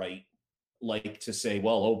wingnuts on the right like to say,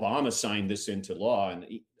 well, Obama signed this into law. And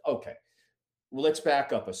okay, well, let's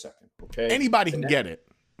back up a second. Okay, anybody can get it.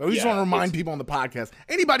 We just want to remind people on the podcast,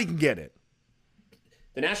 anybody can get it.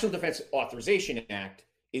 The National Defense Authorization Act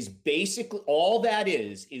is basically, all that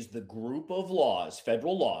is the group of laws,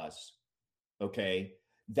 federal laws, okay,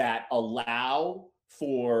 that allow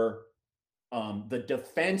for the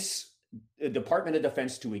Department of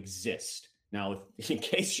Defense to exist. Now, in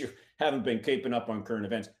case you haven't been keeping up on current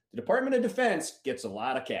events, the Department of Defense gets a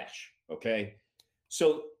lot of cash, okay?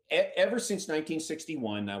 So ever since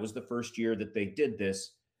 1961, that was the first year that they did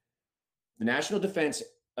this, the National Defense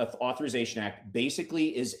Authorization Act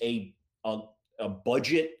basically is a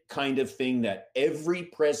budget kind of thing that every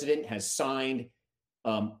president has signed.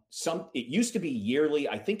 It used to be yearly.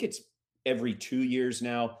 I think it's every 2 years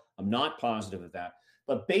now. I'm not positive of that.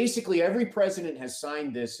 But basically, every president has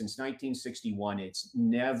signed this since 1961. It's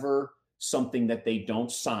never something that they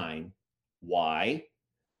don't sign. Why?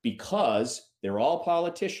 Because they're all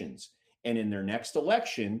politicians. And in their next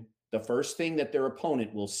election, the first thing that their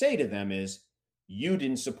opponent will say to them is, you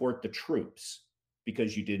didn't support the troops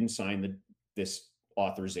because you didn't sign this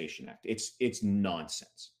Authorization Act. It's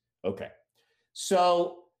nonsense. Okay.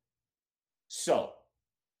 So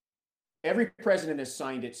every president has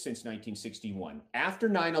signed it since 1961. After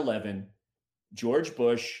 9/11, George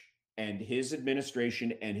Bush and his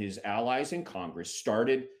administration and his allies in Congress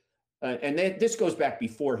started, this goes back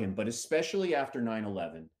before him, but especially after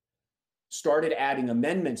 9/11, started adding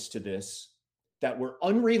amendments to this that were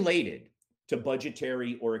unrelated to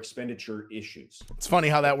budgetary or expenditure issues. It's funny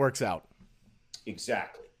how that works out.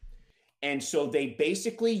 Exactly. And so they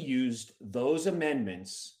basically used those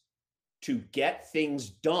amendments to get things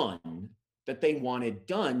done that they wanted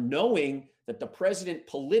done, knowing that the president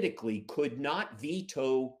politically could not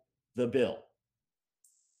veto the bill.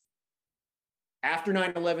 After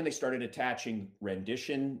 9/11, they started attaching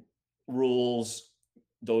rendition rules.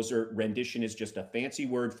 Rendition is just a fancy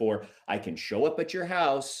word for, I can show up at your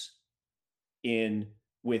house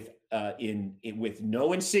with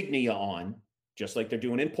no insignia on, just like they're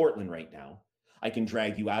doing in Portland right now. I can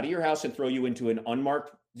drag you out of your house and throw you into an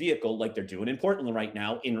unmarked vehicle like they're doing in Portland right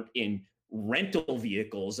now in rental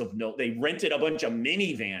vehicles they rented a bunch of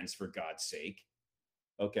minivans, for God's sake.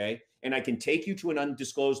 Okay. And I can take you to an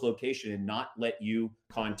undisclosed location and not let you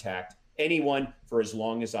contact anyone for as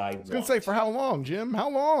long as I want. I was going to say, for how long, Jim? How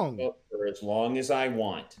long? For as long as I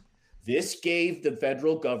want. This gave the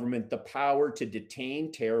federal government the power to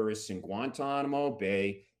detain terrorists in Guantanamo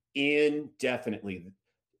Bay indefinitely.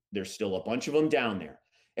 There's still a bunch of them down there.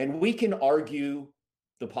 And we can argue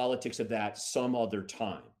the politics of that some other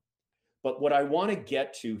time. But what I want to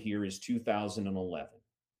get to here is 2011.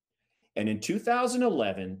 And in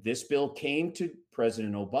 2011, this bill came to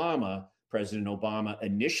President Obama. President Obama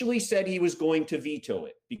initially said he was going to veto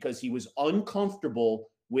it because he was uncomfortable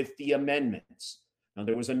with the amendments. Now,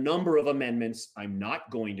 there was a number of amendments. I'm not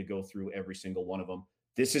going to go through every single one of them,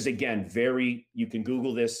 This is, again, you can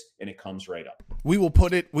Google this and it comes right up. We will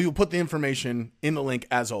put the information in the link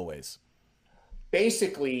as always.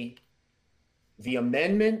 Basically, the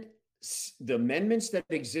amendments that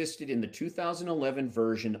existed in the 2011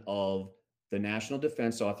 version of the National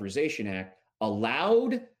Defense Authorization Act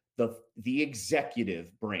allowed the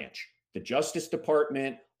executive branch, the Justice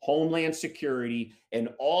Department, Homeland Security, and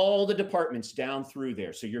all the departments down through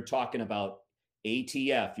there. So you're talking about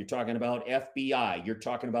ATF, you're talking about FBI, you're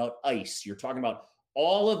talking about ICE, you're talking about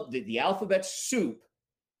all of the alphabet soup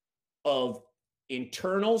of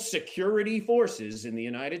internal security forces in the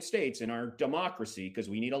United States, in our democracy, because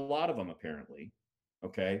we need a lot of them apparently,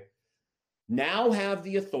 okay, now have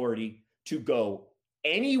the authority to go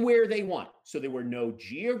anywhere they want. So there were no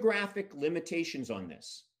geographic limitations on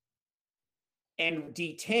this, and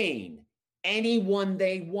detain anyone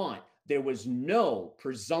they want. There was no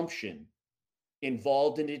presumption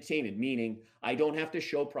involved in detainment, meaning I don't have to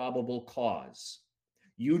show probable cause.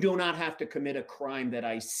 You do not have to commit a crime that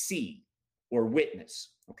I see or witness,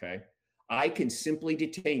 okay? I can simply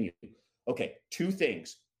detain you. Okay, two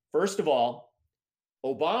things. First of all,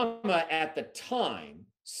 Obama at the time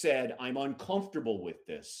said, I'm uncomfortable with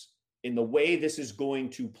this in the way this is going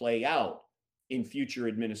to play out in future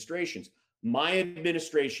administrations. My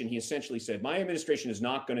administration, he essentially said, my administration is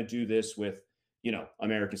not going to do this with,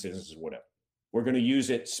 American citizens or whatever. We're going to use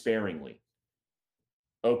it sparingly.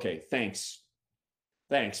 Okay, thanks.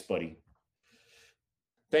 Thanks, buddy.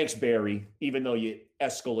 Thanks, Barry, even though you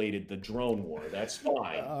escalated the drone war. That's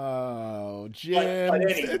fine. Oh, Jim. But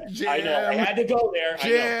anyway, Jim. I know. I had to go there.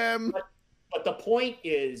 Jim. But the point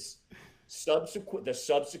is, the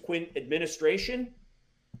subsequent administration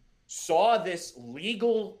saw this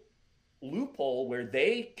legal loophole where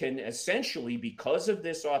they can essentially, because of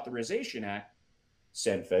this Authorization Act,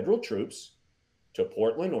 send federal troops to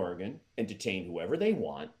Portland, Oregon, and detain whoever they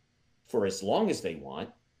want for as long as they want,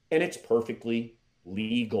 and it's perfectly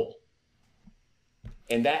legal.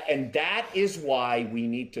 And that is why we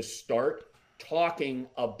need to start talking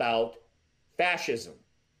about fascism.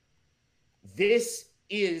 This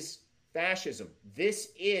is fascism. This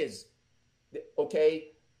is, okay,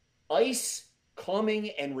 ICE coming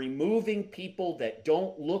and removing people that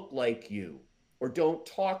don't look like you or don't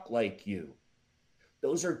talk like you.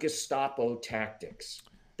 Those are Gestapo tactics.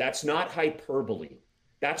 That's not hyperbole.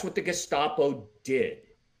 That's what the Gestapo did.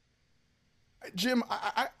 Jim,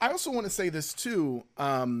 I also want to say this too.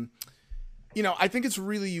 I think it's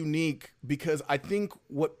really unique because I think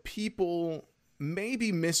what people may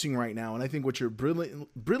be missing right now, and I think what you're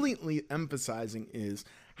brilliantly emphasizing, is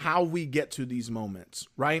how we get to these moments,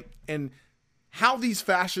 right? And how these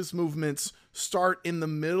fascist movements start in the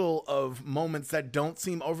middle of moments that don't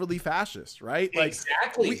seem overly fascist, right? Like,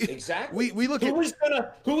 exactly. We look who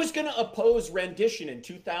was gonna oppose rendition in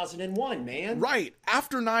 2001, man? Right.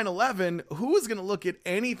 After 9/11, who is gonna look at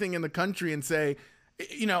anything in the country and say,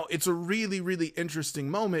 it's a really, really interesting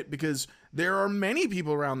moment, because there are many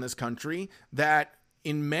people around this country that,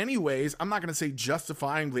 in many ways, I'm not going to say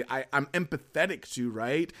justifiably, I'm empathetic to,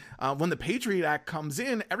 right? When the Patriot Act comes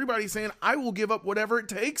in, everybody's saying, I will give up whatever it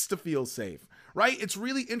takes to feel safe, right? It's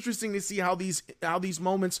really interesting to see how these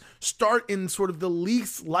moments start in sort of the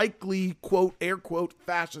least likely, quote, air quote,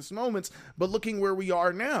 fascist moments, but looking where we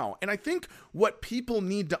are now. And I think what people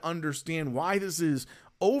need to understand why this is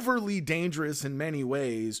overly dangerous in many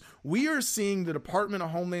ways, we are seeing the Department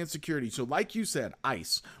of Homeland Security. So like you said,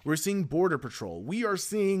 ICE, we're seeing Border Patrol. We are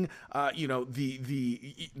seeing,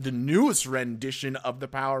 the newest rendition of the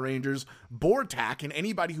Power Rangers, BORTAC, and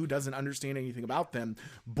anybody who doesn't understand anything about them,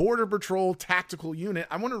 Border Patrol Tactical Unit.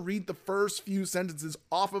 I want to read the first few sentences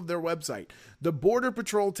off of their website. The Border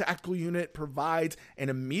Patrol Tactical Unit provides an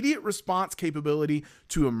immediate response capability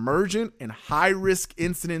to emergent and high-risk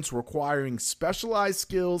incidents requiring specialized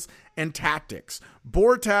skills and tactics.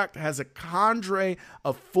 BORTAC has a cadre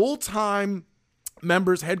of full-time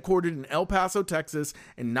members headquartered in El Paso, Texas,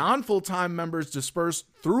 and non-full-time members dispersed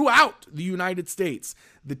throughout the United States.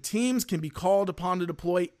 The teams can be called upon to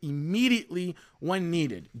deploy immediately when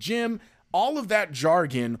needed. Jim, all of that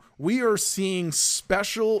jargon, we are seeing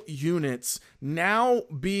special units now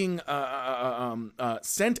being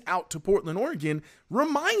sent out to Portland, Oregon.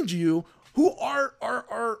 Remind you, who are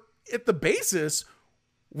at the basis,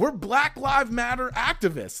 were Black Lives Matter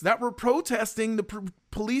activists that were protesting the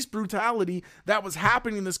police brutality that was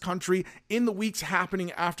happening in this country in the weeks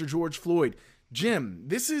happening after George Floyd. Jim,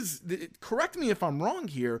 correct me if I'm wrong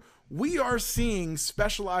here, we are seeing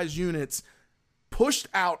specialized units pushed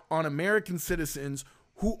out on American citizens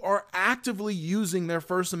who are actively using their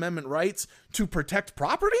First Amendment rights to protect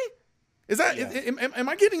property? Is that, am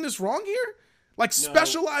I getting this wrong here? Like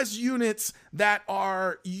specialized units that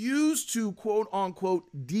are used to quote unquote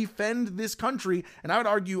defend this country. And I would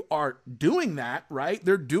argue are doing that, right?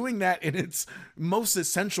 They're doing that in its most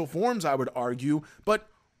essential forms, I would argue. But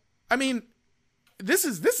I mean, this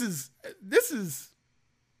is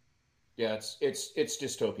yeah, it's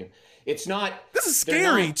dystopian. It's not. This is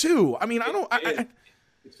scary too. I mean,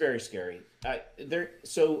 it's very scary.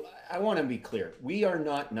 So I want to be clear. We are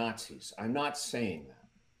not Nazis. I'm not saying that.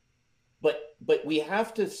 But we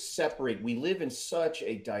have to separate. We live in such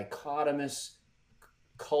a dichotomous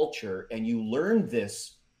culture, and you learn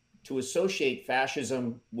this to associate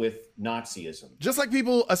fascism with Nazism. Just like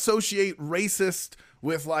people associate racist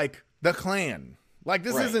with like the Klan. Like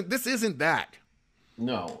this isn't that.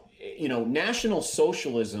 No. You know, National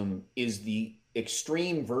Socialism is the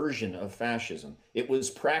extreme version of fascism. It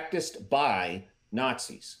was practiced by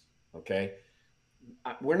Nazis. Okay.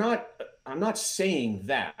 I'm not saying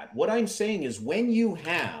that. What I'm saying is when you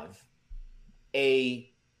have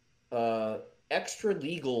a extra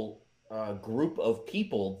legal group of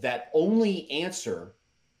people that only answer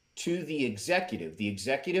to the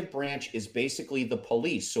executive branch is basically the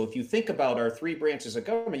police. So if you think about our three branches of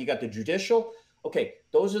government, you got the judicial. Okay,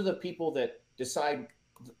 those are the people that decide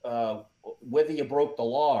whether you broke the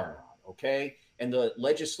law or not, okay? And the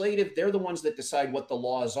legislative, they're the ones that decide what the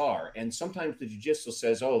laws are. And sometimes the judicial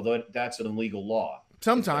says, oh, that's an illegal law.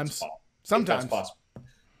 Sometimes. That's possible.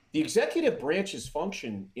 The executive branch's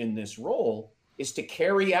function in this role is to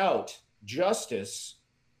carry out justice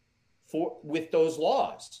with those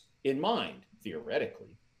laws in mind,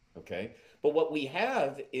 theoretically, okay? But what we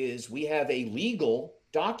have is we have a legal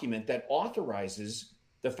document that authorizes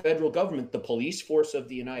the federal government, the police force of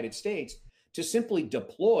the United States, to simply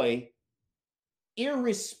deploy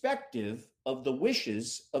irrespective of the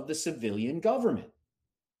wishes of the civilian government.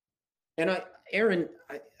 And Aaron,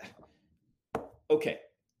 okay,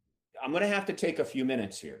 I'm going to have to take a few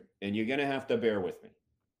minutes here, and you're going to have to bear with me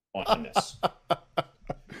on this.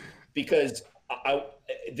 Because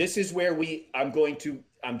this is where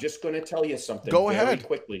I'm just going to tell you something very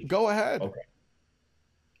quickly. Go ahead.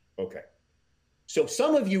 Okay. So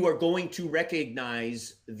some of you are going to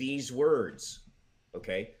recognize these words,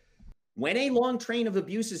 okay? When a long train of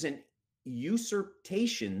abuses and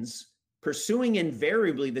usurpations pursuing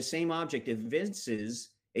invariably the same object evinces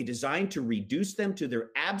a design to reduce them to their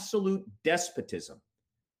absolute despotism.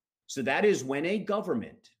 So that is when a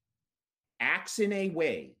government acts in a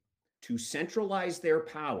way to centralize their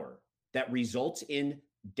power that results in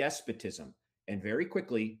despotism. And very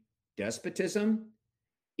quickly, despotism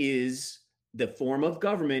is the form of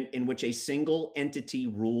government in which a single entity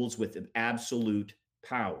rules with absolute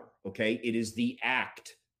power, okay? It is the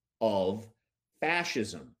act of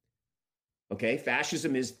fascism, okay?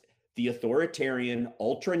 Fascism is the authoritarian,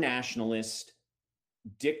 ultra-nationalist,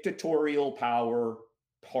 dictatorial power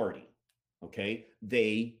party, okay?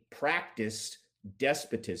 They practiced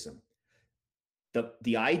despotism.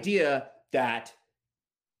 The idea that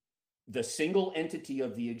the single entity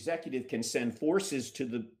of the executive can send forces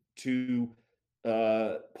to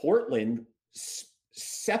Portland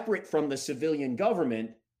separate from the civilian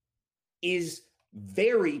government is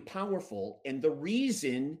very powerful. And the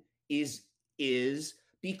reason is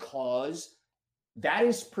because that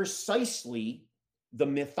is precisely the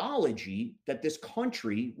mythology that this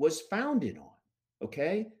country was founded on.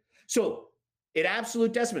 Okay? So it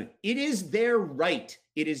absolute despotism. It is their right.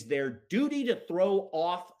 It is their duty to throw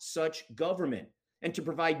off such government and to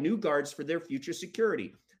provide new guards for their future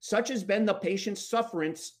security. Such has been the patient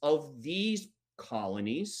sufferance of these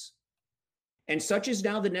colonies, and such is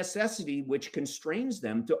now the necessity which constrains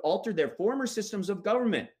them to alter their former systems of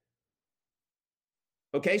government.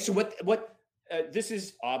 Okay, so what this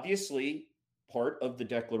is obviously part of the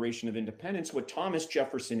Declaration of Independence. What Thomas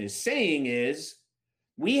Jefferson is saying is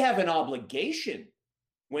we have an obligation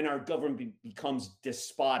when our government becomes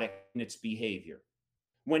despotic in its behavior,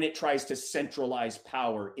 when it tries to centralize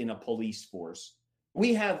power in a police force.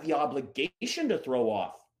 We have the obligation to throw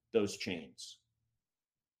off those chains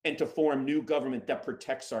and to form new government that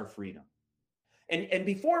protects our freedom. And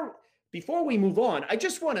before we move on, I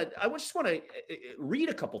just want to read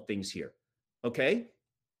a couple things here. Okay?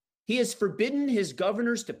 He has forbidden his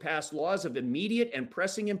governors to pass laws of immediate and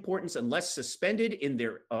pressing importance unless suspended in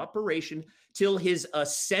their operation till his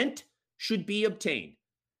assent should be obtained.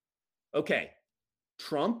 Okay.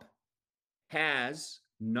 Trump has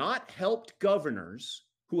not helped governors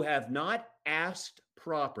who have not asked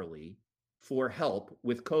properly for help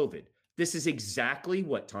with COVID. This is exactly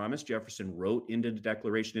what Thomas Jefferson wrote into the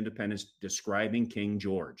Declaration of Independence describing King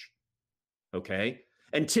George. Okay?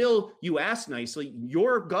 Until you ask nicely,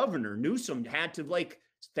 your governor, Newsom, had to like,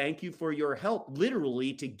 thank you for your help,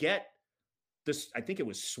 literally, to get this, I think it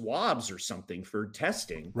was swabs or something for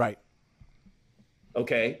testing. Right.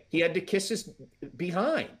 Okay. He had to kiss his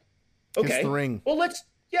behind. Okay. Kiss the ring. Well, let's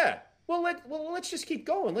just keep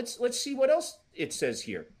going. Let's see what else it says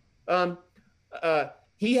here.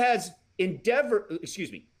 He has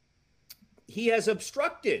he has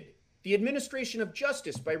obstructed the administration of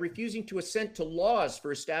justice by refusing to assent to laws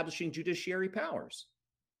for establishing judiciary powers.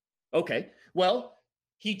 Okay. Well,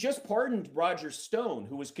 he just pardoned Roger Stone,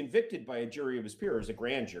 who was convicted by a jury of his peers, a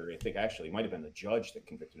grand jury. I think actually it might have been the judge that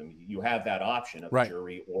convicted him. You have that option of right.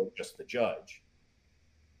 jury or just the judge.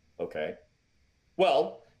 Okay.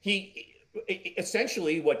 Well, he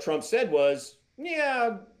essentially what Trump said was,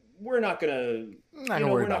 yeah, we're not going to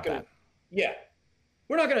worry about that. Yeah.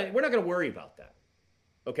 We're not going to worry about that.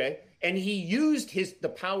 Okay? And he used the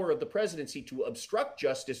power of the presidency to obstruct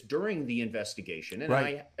justice during the investigation. And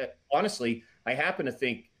right. Honestly, I happen to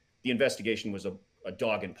think the investigation was a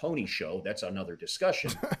dog and pony show. That's another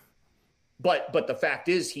discussion. but the fact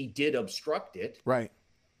is he did obstruct it. Right.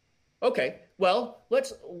 Okay. Well,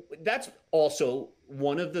 that's also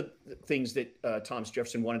one of the things that Thomas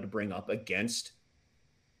Jefferson wanted to bring up against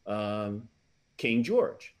King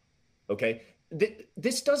George. Okay.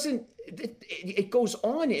 This doesn't, it goes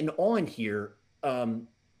on and on here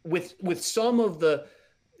with some of the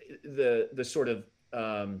sort of,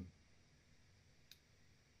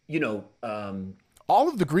 all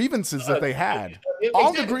of the grievances that they had,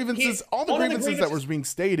 all the grievances that was being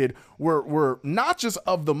stated were not just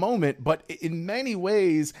of the moment, but in many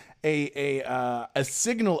ways a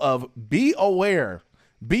signal of be aware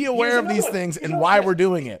of these things and why we're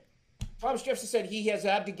doing it. Thomas Jefferson said he has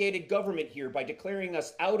abdicated government here by declaring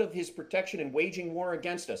us out of his protection and waging war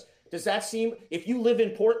against us. Does that seem, if you live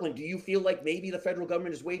in Portland, do you feel like maybe the federal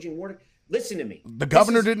government is waging war? Listen to me. The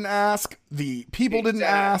governor didn't ask. The people didn't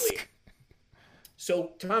ask.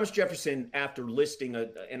 So Thomas Jefferson, after listing,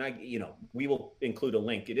 we will include a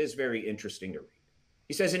link. It is very interesting to read.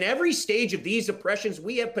 He says, in every stage of these oppressions,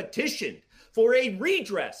 we have petitioned for a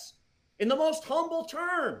redress in the most humble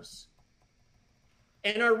terms.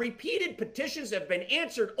 And our repeated petitions have been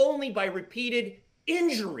answered only by repeated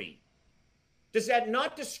injury. Does that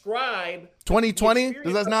not describe 2020?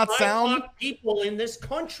 Does that not sound people in this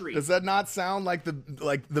country? Does that not sound like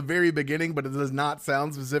the very beginning, but it does not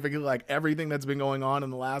sound specifically like everything that's been going on in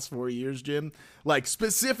the last 4 years, Jim? Like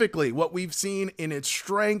specifically what we've seen in its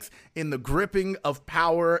strength, in the gripping of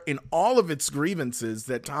power, in all of its grievances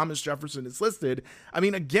that Thomas Jefferson has listed. I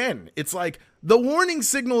mean, again, it's like the warning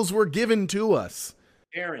signals were given to us.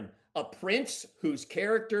 Aaron, a prince whose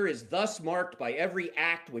character is thus marked by every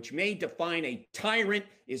act which may define a tyrant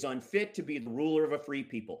is unfit to be the ruler of a free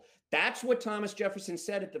people. That's what Thomas Jefferson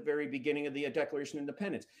said at the very beginning of the Declaration of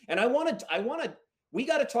Independence. And we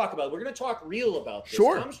got to talk about it. We're going to talk real about this.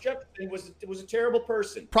 Sure. Thomas Jefferson was a terrible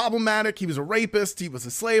person. Problematic. He was a rapist. He was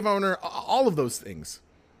a slave owner. All of those things.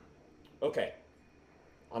 Okay.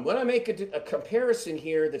 I'm going to make a comparison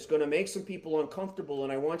here that's going to make some people uncomfortable,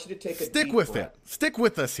 and I want you to take a Stick with it. Stick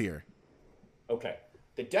with us here. Okay.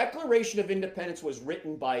 The Declaration of Independence was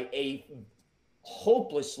written by a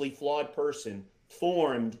hopelessly flawed person,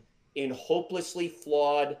 formed in hopelessly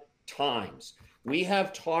flawed times. We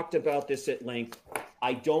have talked about this at length.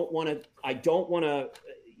 I don't want to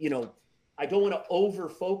over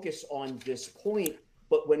focus on this point,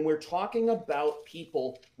 but when we're talking about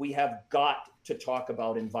people, we have got to talk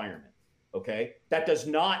about environment. Okay. That does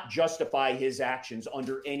not justify his actions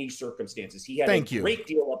under any circumstances. He had a great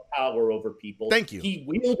deal of power over people. Thank you. He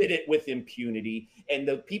wielded it with impunity, and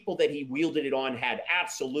the people that he wielded it on had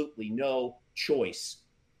absolutely no choice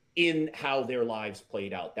in how their lives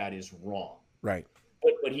played out. That is wrong. Right.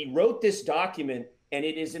 But he wrote this document, and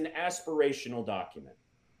it is an aspirational document.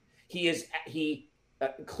 He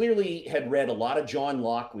clearly had read a lot of John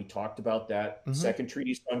Locke. We talked about that. Mm-hmm. Second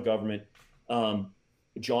Treatise on Government.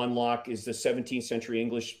 John Locke is the 17th century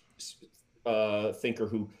English thinker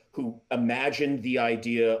who imagined the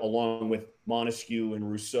idea, along with Montesquieu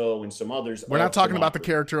and Rousseau and some others. We're not talking about the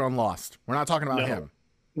character on Lost. We're not talking about him.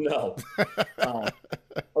 No.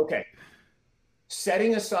 Okay.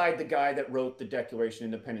 Setting aside the guy that wrote the Declaration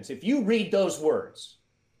of Independence, if you read those words,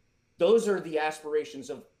 those are the aspirations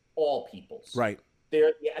of all peoples. Right.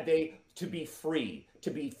 They to be free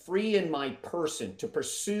in my person, to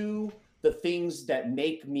pursue the things that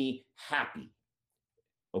make me happy.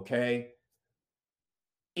 Okay.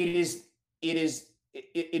 It is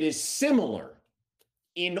similar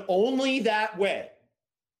in only that way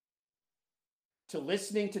to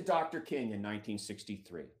listening to Dr. King in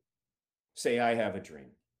 1963. say, I have a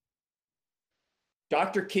dream.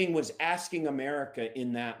 Dr. King was asking America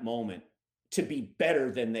in that moment to be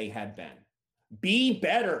better than they had been. Be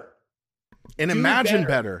better. And imagine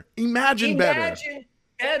better. Imagine better.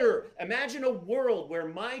 Imagine a world where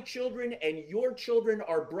my children and your children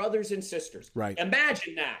are brothers and sisters. Right.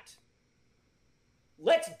 Imagine that.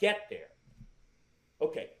 Let's get there.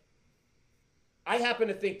 Okay. I happen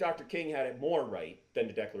to think Dr. King had it more right than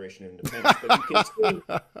the Declaration of Independence,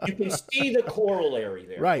 but you can see the corollary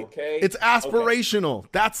there. Right. Okay. It's aspirational.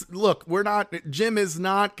 Okay. We're not, Jim is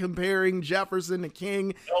not comparing Jefferson to King.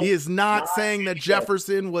 Nope, he is not saying that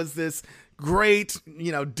Jefferson was this great,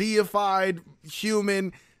 deified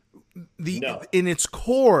human. In its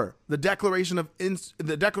core, the Declaration of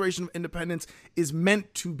Independence is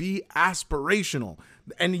meant to be aspirational.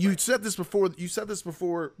 And you said this before. You said this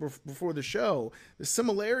before the show. The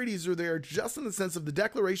similarities are there, just in the sense of the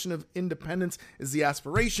Declaration of Independence is the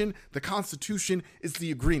aspiration, the Constitution is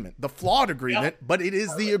the agreement, the flawed agreement, but it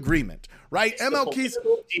is the agreement, right? It's MLK's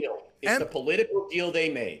deal. It's the political deal they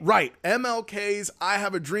made. Right. MLK's "I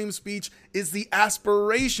Have a Dream" speech is the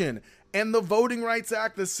aspiration. And the Voting Rights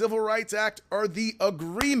Act, the Civil Rights Act are the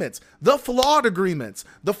agreements, the flawed agreements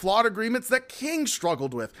that King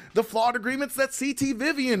struggled with, the flawed agreements that C.T.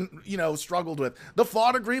 Vivian, struggled with, the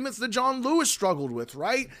flawed agreements that John Lewis struggled with,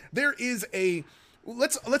 right? There is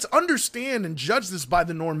let's understand and judge this by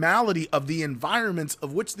the normality of the environments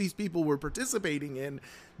of which these people were participating in.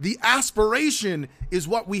 The aspiration is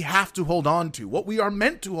what we have to hold on to, what we are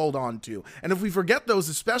meant to hold on to. And if we forget those,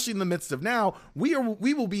 especially in the midst of now, we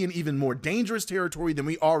will be in even more dangerous territory than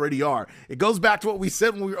we already are. It goes back to what we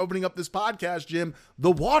said when we were opening up this podcast, Jim.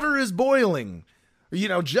 The water is boiling.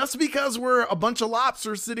 Just because we're a bunch of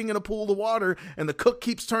lobsters sitting in a pool of water and the cook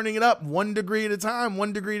keeps turning it up 1 degree at a time,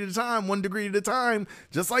 1 degree at a time, 1 degree at a time,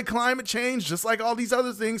 just like climate change, just like all these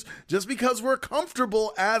other things, just because we're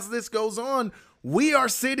comfortable as this goes on, we are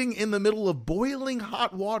sitting in the middle of boiling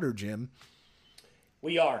hot water, Jim.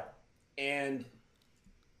 We are. And,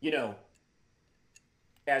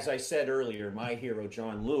 as I said earlier, my hero,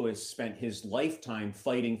 John Lewis, spent his lifetime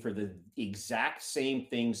fighting for the exact same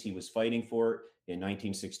things he was fighting for in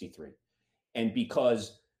 1963. And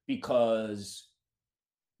because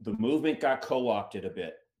the movement got co-opted a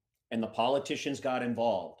bit and the politicians got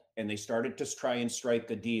involved and they started to try and strike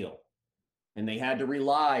a deal, and they had to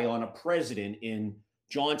rely on a president in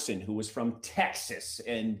Johnson who was from Texas,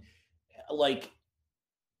 and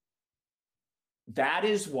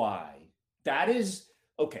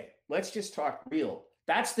okay, let's just talk real.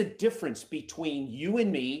 That's the difference between you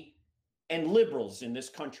and me and liberals in this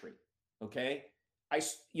country. Okay. I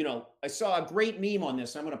saw a great meme on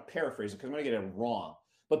this. I'm going to paraphrase it because I'm going to get it wrong.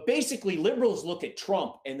 But basically, liberals look at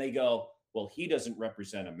Trump and they go, well, he doesn't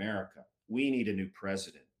represent America. We need a new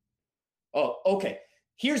president. Oh, okay.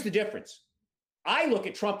 Here's the difference. I look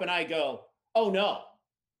at Trump and I go, oh, no,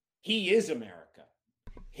 he is America.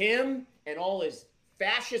 Him and all his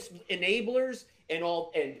fascist enablers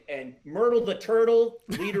and Myrtle the Turtle,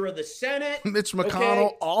 leader of the Senate. Mitch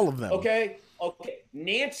McConnell, all of them. Okay.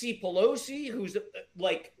 Nancy Pelosi, who's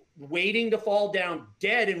waiting to fall down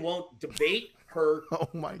dead and won't debate her. Oh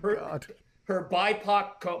my God. Her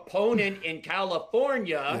BIPOC opponent in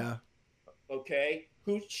California. Yeah. Okay.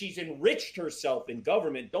 Who she's enriched herself in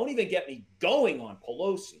government. Don't even get me going on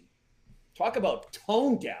Pelosi. Talk about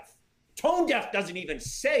tone deaf. Tone deaf doesn't even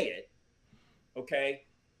say it. Okay.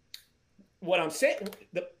 What I'm saying,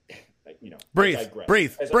 breathe. I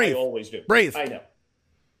always do. Breathe. I know.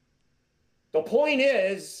 The point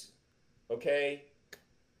is, okay,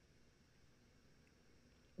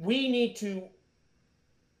 we need to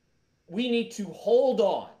hold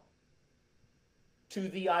on to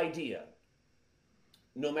the idea,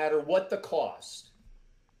 no matter what the cost,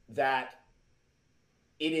 that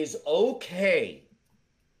it is okay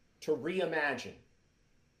to reimagine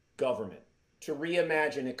government, to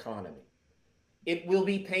reimagine economy. It will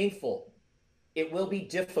be painful. It will be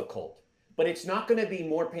difficult. But it's not going to be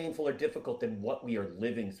more painful or difficult than what we are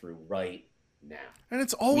living through right now. And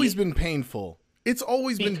it's always been painful. It's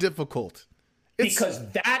always been difficult. Because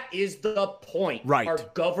that is the point. Right. Our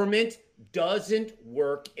government doesn't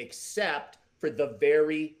work except for the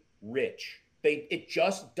very rich. It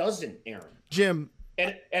just doesn't, Aaron. Jim.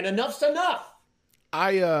 And enough's enough.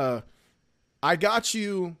 I got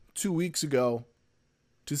you 2 weeks ago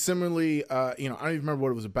to similarly, I don't even remember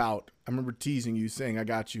what it was about. I remember teasing you saying I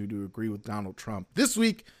got you to agree with Donald Trump. This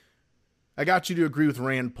week, I got you to agree with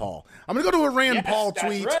Rand Paul. I'm going to go to a Rand Paul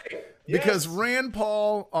tweet because Rand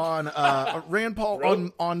Paul on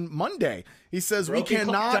on Monday, he says we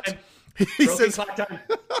cannot He Broken says, clock time.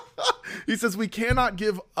 he says, we cannot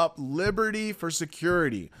give up liberty for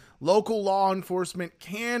security. Local law enforcement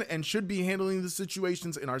can and should be handling the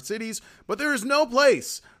situations in our cities, but there is no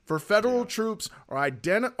place for federal troops or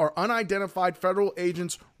unidentified federal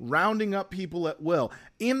agents rounding up people at will.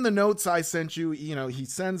 In the notes I sent you, he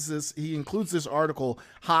includes this article,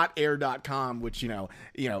 hotair.com, which,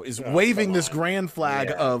 is waving this grand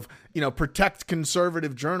flag of, protect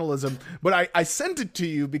conservative journalism. But I sent it to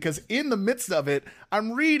you because in the midst of it,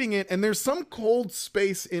 I'm reading it and there's some cold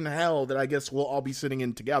space in hell that I guess we'll all be sitting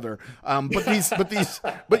in together.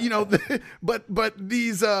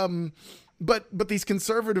 But these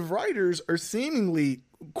conservative writers are seemingly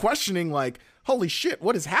questioning, like, holy shit,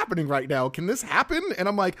 what is happening right now? Can this happen? And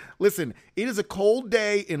I'm like, listen, it is a cold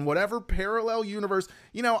day in whatever parallel universe.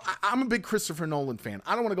 I'm a big Christopher Nolan fan.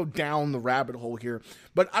 I don't want to go down the rabbit hole here,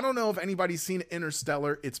 but I don't know if anybody's seen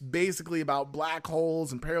Interstellar. It's basically about black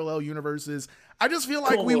holes and parallel universes. I just feel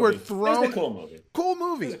like we were thrown. It's a cool movie. Cool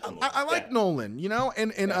movie. I like Nolan,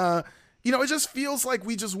 it just feels like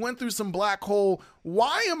we just went through some black hole.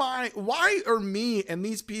 Why are me and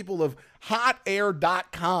these people of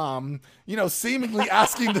hotair.com, seemingly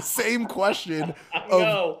asking the same question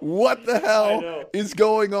of what the hell is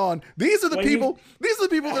going on? These are the people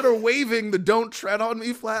that are waving the "Don't Tread on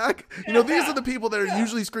Me" flag. These are the people that are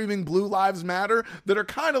usually screaming "Blue Lives Matter," that are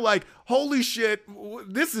kind of like, holy shit,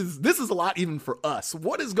 this is a lot even for us.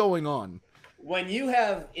 What is going on? When you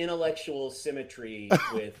have intellectual symmetry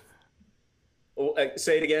with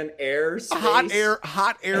say it again, hotair.com.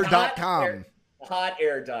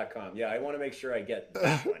 Hotair.com. Yeah, I want to make sure I get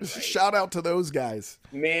that one right. Shout out to those guys.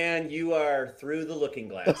 Man, you are through the looking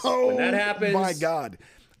glass. When that happens, my God.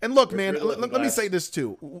 And look, man, let me say this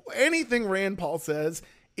too. Anything Rand Paul says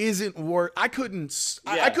isn't worth. I couldn't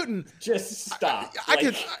just stop.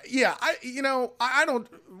 I don't.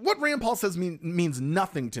 What Rand Paul says means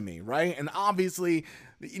nothing to me, right? And obviously,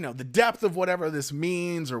 the depth of whatever this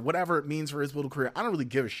means or whatever it means for his political career, I don't really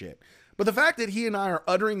give a shit. But the fact that he and I are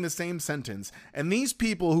uttering the same sentence, and these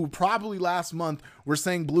people who probably last month were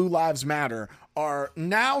saying Blue Lives Matter are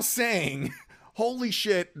now saying, holy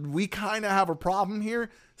shit, we kind of have a problem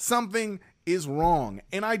here. Something is wrong.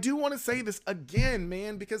 And I do want to say this again,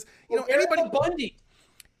 man, because, anybody.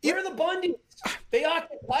 Where are the Bundys? They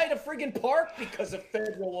occupied a friggin' park because of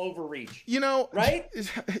federal overreach. Right?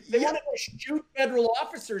 They wanted to shoot federal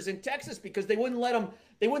officers in Texas because they wouldn't let them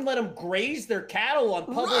graze their cattle on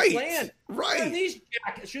public land. Right.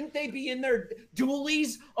 Shouldn't they be in their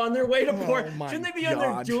dualies on their way to port? Shouldn't they be on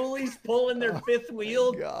their dualies pulling their fifth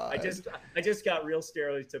wheel? God. I just got real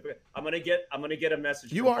stereotypical. I'm gonna get a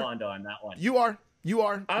message from Fonda on that one. You are.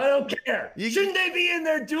 I don't care. Shouldn't they be in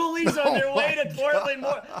their dualies on their way to Portland,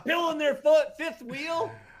 pulling their fifth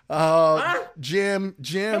wheel? Jim,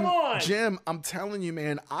 come on. Jim, I'm telling you,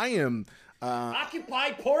 man, I am.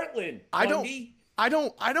 Occupy Portland. Bundy. I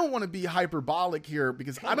don't want to be hyperbolic here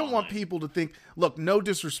because I don't want people to think, look, no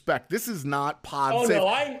disrespect. This is not pod safe.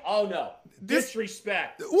 No.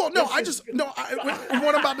 Disrespect. Well, no,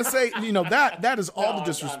 what I'm about to say, that is all the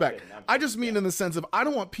disrespect. I just mean in the sense of I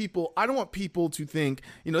don't want people to think,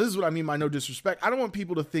 this is what I mean by no disrespect. I don't want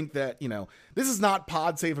people to think that, this is not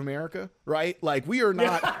Pod Save America, right? Like we are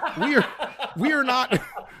not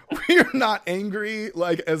angry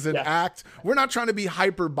like as an act. We're not trying to be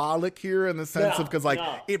hyperbolic here in the sense of because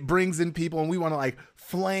it brings in people and we want to like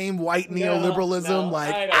flame white neoliberalism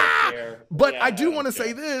I don't care. But I do want to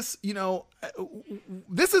say this,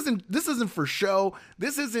 this isn't for show.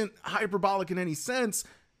 This isn't hyperbolic in any sense.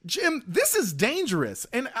 Jim, this is dangerous.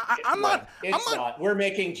 And I'm not. We're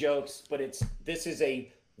making jokes, but this is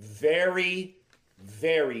a very,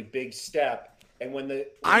 very big step. And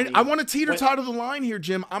I want to teeter-totter the line here,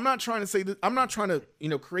 Jim. I'm not trying to say that. I'm not trying to,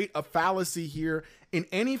 create a fallacy here in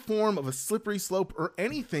any form of a slippery slope or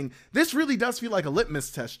anything. This really does feel like a litmus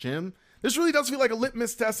test, Jim. This really does feel like a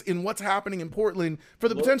litmus test in what's happening in Portland for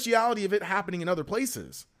the potentiality of it happening in other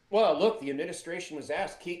places. Well, look, the administration was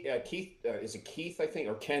asked. Keith, is it Keith, I think,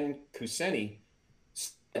 or Ken Kuseni,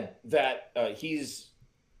 said that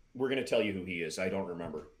we're going to tell you who he is. I don't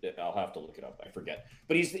remember. I'll have to look it up. I forget.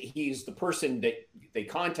 But he's the person that they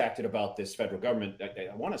contacted about this federal government.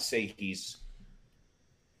 I want to say he's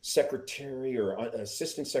secretary or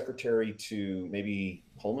assistant secretary to maybe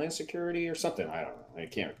Homeland Security or something. I don't know. I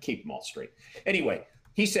can't keep them all straight. Anyway,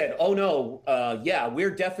 he said, oh, no, we're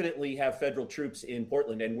definitely have federal troops in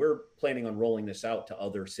Portland, and we're planning on rolling this out to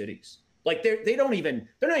other cities. Like they're not even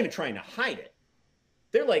trying to hide it.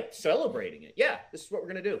 They're like celebrating it. Yeah, this is what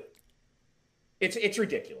we're going to do. It's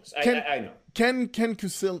ridiculous. I know. Ken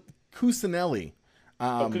Cusinelli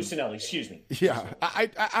Cusinelli, excuse me. Yeah,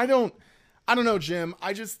 I don't know, Jim.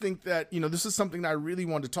 I just think that, this is something that I really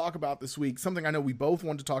wanted to talk about this week, something I know we both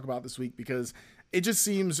want to talk about this week, because it just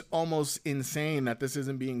seems almost insane that this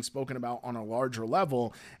isn't being spoken about on a larger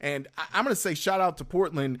level. And I'm going to say shout out to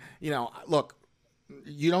Portland. Look,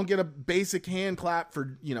 you don't get a basic hand clap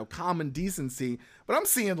for, common decency, but I'm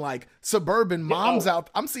seeing like suburban moms out.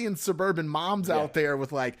 I'm seeing suburban moms out there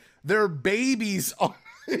with like their babies on,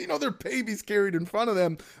 their babies carried in front of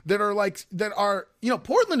them that are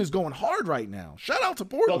Portland is going hard right now. Shout out to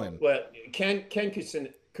Portland. Well, Ken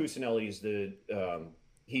Cusinelli is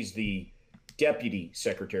he's the Deputy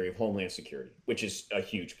Secretary of Homeland Security, which is a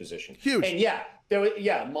huge position. Huge.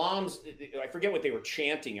 And moms, I forget what they were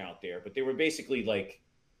chanting out there, but they were basically like,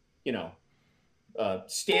 they were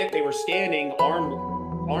standing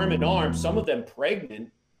arm in arm, some of them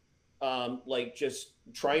pregnant, like just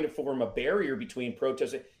trying to form a barrier between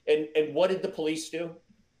protesters. And what did the police do?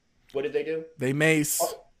 What did they do? They mace,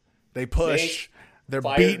 they push, they're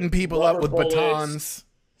beating people up with batons.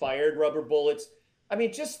 Fired rubber bullets. I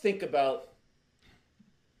mean, just think about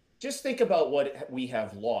what we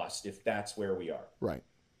have lost if that's where we are. Right.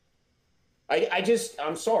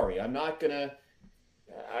 I'm sorry. I'm not gonna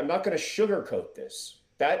sugarcoat this.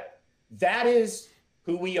 That is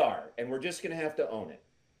who we are, and we're just gonna have to own it.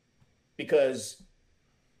 Because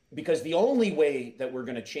the only way that we're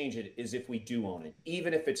gonna change it is if we do own it,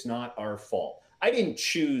 even if it's not our fault. I didn't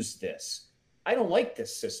choose this. I don't like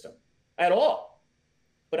this system at all.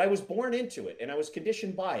 But I was born into it and I was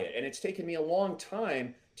conditioned by it. And it's taken me a long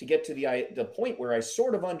time to get to the point where I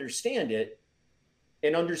sort of understand it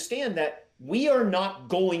and understand that we are not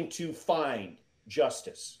going to find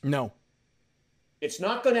justice. No. It's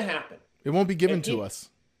not going to happen. It won't be given to us.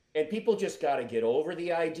 And people just got to get over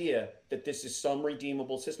the idea that this is some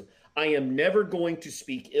redeemable system. I am never going to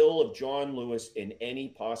speak ill of John Lewis in any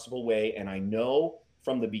possible way. And I know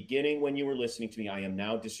from the beginning when you were listening to me, I am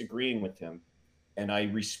now disagreeing with him. And I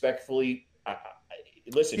respectfully,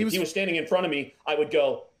 listen, if he was standing in front of me, I would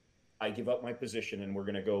go, I give up my position and we're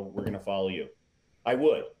going to follow you. I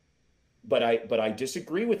would. But I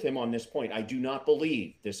disagree with him on this point. I do not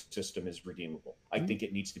believe this system is redeemable. I think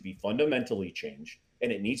it needs to be fundamentally changed,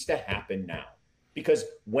 and it needs to happen now. Because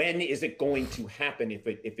when is it going to happen if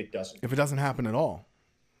it doesn't? If it doesn't happen at all.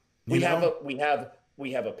 We have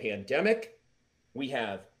a pandemic. We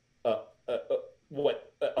have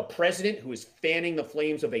a president who is fanning the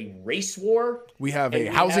flames of a race war. We have a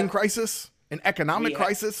housing crisis, an economic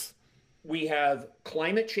crisis. We have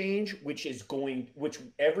climate change, which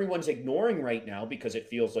everyone's ignoring right now because it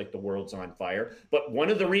feels like the world's on fire. But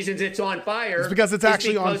one of the reasons it's on fire is because it's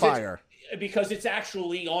actually on fire. Because it's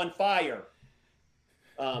actually on fire.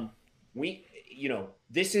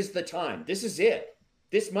 This is the time. This is it.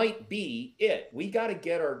 This might be it. We got to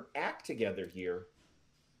get our act together here.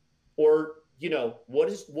 Or,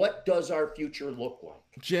 what does our future look like?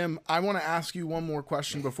 Jim, I want to ask you one more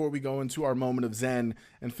question before we go into our moment of Zen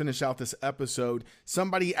and finish out this episode.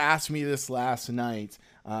 Somebody asked me this last night,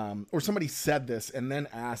 or somebody said this and then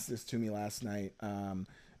asked this to me last night.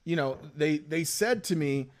 They said to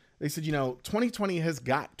me, 2020 has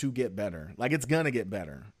got to get better. Like, it's going to get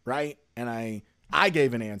better, right? And I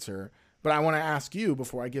gave an answer, but I want to ask you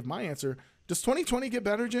before I give my answer, does 2020 get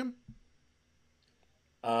better, Jim?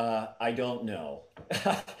 I don't know.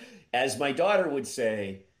 As my daughter would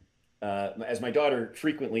say, as my daughter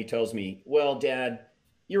frequently tells me, well, Dad,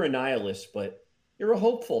 you're a nihilist, but you're a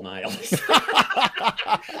hopeful nihilist.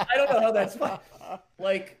 I don't know how that's fun.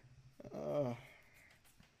 Like,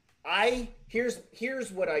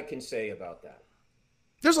 here's what I can say about that.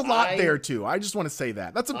 There's a lot there too. I just want to say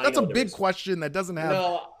that. That's a big question that doesn't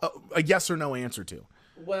have a yes or no answer to.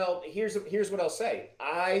 Well, here's what I'll say.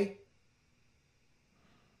 I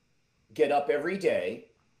get up every day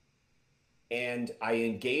and I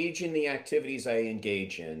engage in the activities I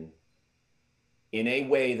engage in a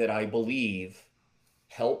way that I believe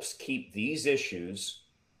helps keep these issues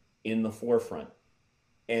in the forefront.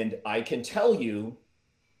 And I can tell you,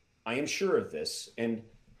 I am sure of this, and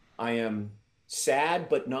I am sad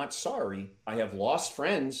but not sorry. I have lost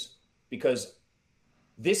friends because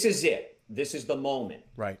this is it. This is the moment.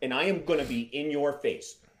 Right. And I am going to be in your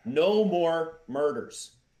face. No more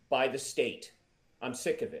murders by the state. I'm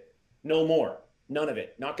sick of it. No more. None of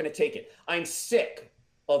it. Not going to take it. I'm sick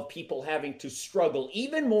of people having to struggle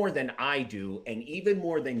even more than I do and even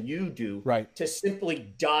more than you do, right, to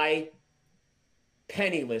simply die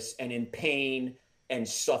penniless and in pain and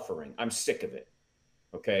suffering. I'm sick of it.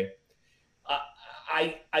 Okay.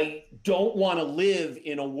 I don't want to live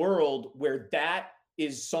in a world where that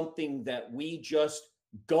is something that we just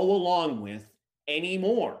go along with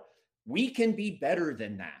anymore. We can be better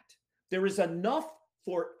than that. There is enough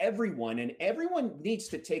for everyone, and everyone needs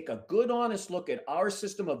to take a good, honest look at our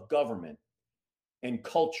system of government and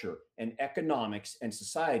culture and economics and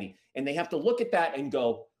society. And they have to look at that and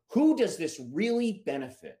go, who does this really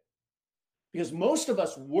benefit? Because most of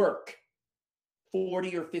us work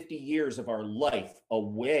 40 or 50 years of our life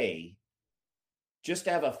away just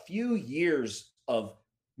to have a few years of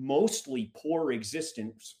mostly poor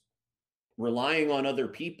existence, relying on other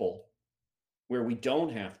people where we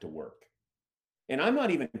don't have to work. And I'm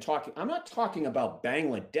not talking about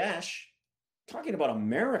Bangladesh, I'm talking about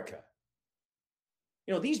America.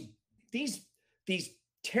 You know, these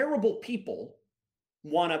terrible people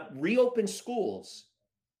want to reopen schools.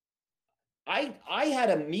 I had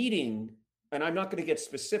a meeting, and I'm not going to get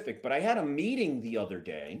specific, but I had a meeting the other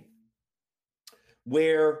day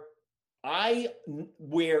where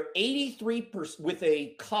 83% with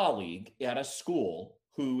a colleague at a school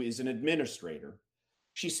who is an administrator.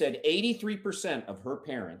 She said 83% of her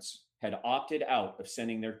parents had opted out of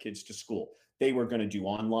sending their kids to school. They were going to do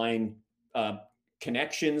online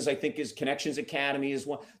Connections, I think is Connections Academy is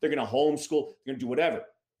one. They're going to homeschool. They're going to do whatever.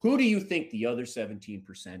 Who do you think the other 17%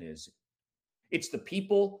 is? It's the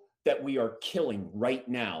people that we are killing right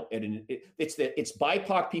now. It's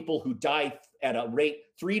BIPOC people who die at a rate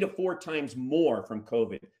 3 to 4 times more from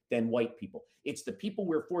COVID than white people. It's the people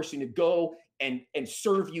we're forcing to go and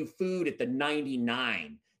serve you food at the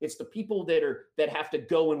 99. It's the people that have to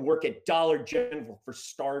go and work at Dollar General for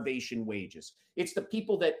starvation wages. It's the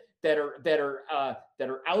people that are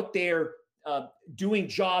out there doing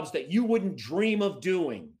jobs that you wouldn't dream of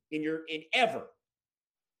doing in ever.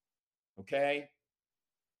 Okay?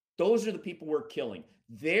 Those are the people we're killing.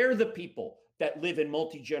 They're the people that live in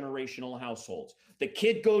multi-generational households. The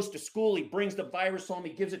kid goes to school, he brings the virus home,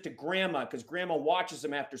 he gives it to grandma because grandma watches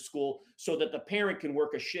him after school so that the parent can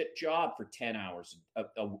work a shit job for 10 hours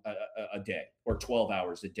a day or 12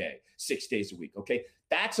 hours a day, 6 days a week, okay?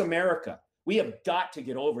 That's America. We have got to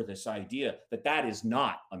get over this idea that is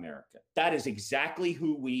not America. That is exactly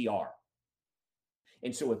who we are.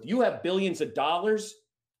 And so if you have billions of dollars,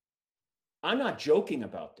 I'm not joking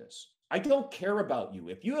about this. I don't care about you.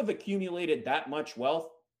 If you have accumulated that much wealth,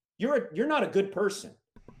 you're not a good person.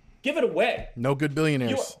 Give it away. No good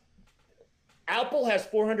billionaires. Apple has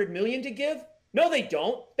 400 million to give? No, they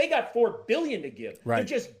don't. They got 4 billion to give. Right.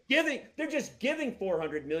 They're just giving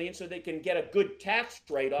 400 million so they can get a good tax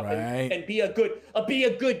write-off right. and be a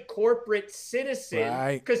good corporate citizen.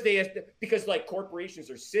 Right. Because like corporations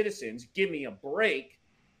are citizens, give me a break.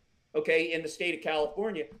 Okay, in the state of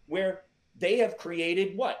California, where they have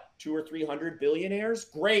created what, 200 or 300 billionaires?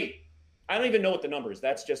 Great. I don't even know what the number is.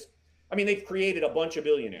 They've created a bunch of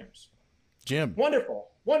billionaires. Jim. Wonderful.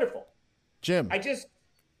 Jim.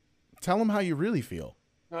 Tell them how you really feel.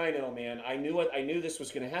 I know, man. I knew this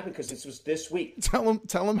was going to happen because this was this week. Tell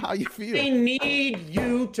them how you feel. I need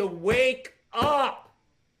you to wake up.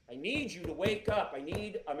 I need you to wake up. I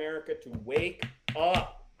need America to wake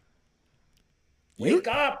up. Wake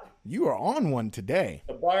up. You are on one today.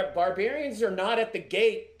 The barbarians are not at the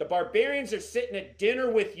gate. The barbarians are sitting at dinner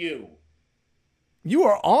with you. You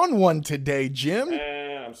are on one today, Jim.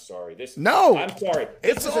 I'm sorry. I'm sorry.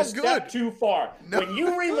 It's all good. Step too far. No.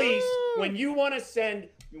 When you want to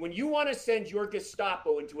send your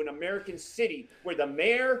Gestapo into an American city where the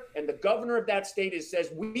mayor and the governor of that state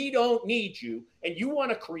says we don't need you, and you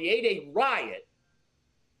want to create a riot,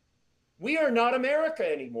 we are not America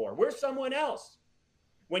anymore. We're someone else.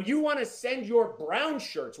 When you want to send your brown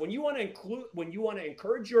shirts, when you want to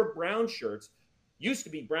encourage your brown shirts, used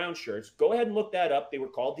to be brown shirts. Go ahead and look that up. They were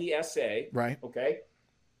called the SA. Right. Okay.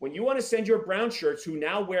 When you want to send your brown shirts who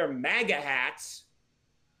now wear MAGA hats,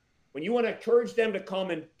 when you want to encourage them to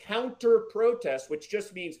come and counter protest, which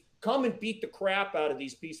just means come and beat the crap out of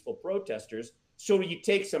these peaceful protesters so you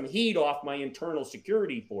take some heat off my internal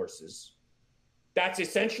security forces. That's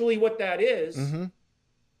essentially what that is. Mm-hmm.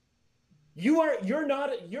 You're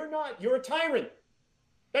a tyrant.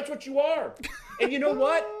 That's what you are. And you know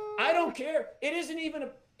what? I don't care. It isn't even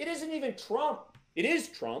Trump. It is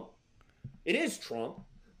Trump.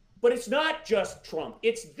 But it's not just Trump.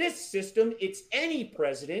 It's this system. It's any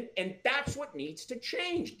president. And that's what needs to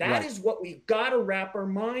change. That is what we've got to wrap our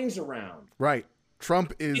minds around. Right.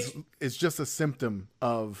 Trump is just a symptom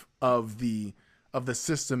of the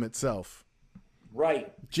system itself.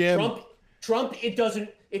 Right. Jim. Trump,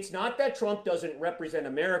 it's not that Trump doesn't represent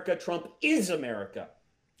America. Trump is America.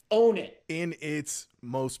 Own it. In its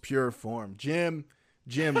most pure form. Jim,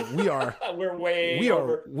 Jim, we are We're way we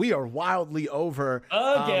over. are wildly over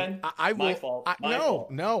Again. I will, My fault. My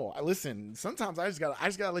fault. no. Listen, sometimes I just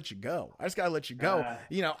gotta let you go.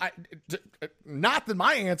 Not that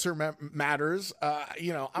my answer matters.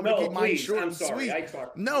 I'm gonna keep mine short and sweet.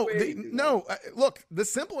 Look, the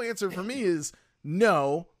simple answer for me is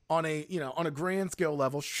no. On a grand scale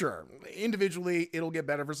level, sure. Individually, it'll get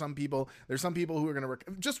better for some people. There's some people who are going to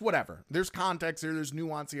just whatever. There's context here. There's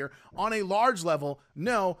nuance here. On a large level,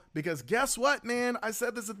 no, because guess what, man? I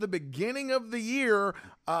said this at the beginning of the year.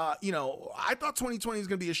 I thought 2020 was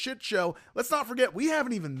going to be a shit show. Let's not forget, we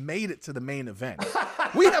haven't even made it to the main event.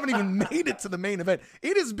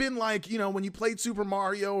 It has been like, when you played Super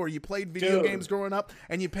Mario or you played video games growing up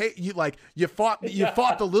and you fought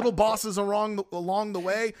the little bosses along the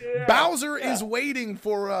way. Yeah, Bowser is waiting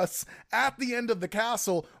for us at the end of the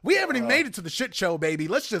castle. We haven't even made it to the shit show, baby.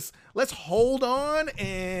 Let's hold on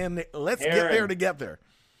and let's get there together.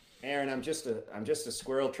 Aaron, I'm just a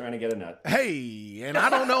squirrel trying to get a nut. Hey, and I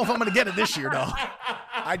don't know if I'm going to get it this year, though.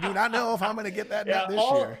 I do not know if I'm going to get that nut this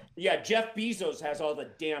year. Yeah, Jeff Bezos has all the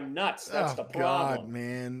damn nuts. That's the problem. God,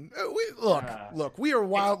 man. Look, we are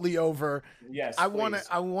wildly over. Yes, I wanted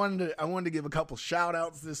to give a couple shout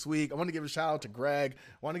outs this week. I want to give a shout out to Greg.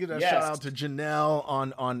 I want to give a shout out to Janelle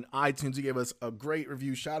on iTunes, who gave us a great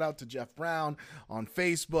review. Shout out to Jeff Brown on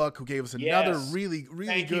Facebook, who gave us another really,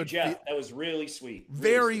 really Thank good. You, Jeff. That was really sweet.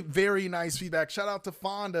 Very nice feedback. Shout out to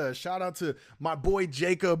Fonda. Shout out to my boy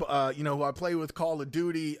Jacob, who I play with Call of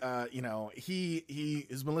Duty. He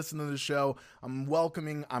has been listening to the show. I'm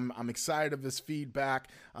welcoming. I'm excited of this feedback.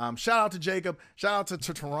 Shout out to Jacob. Shout out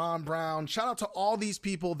to Teron Brown. Shout out to all these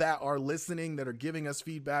people that are listening, that are giving us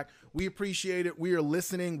feedback. We appreciate it. We are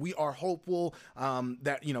listening. We are hopeful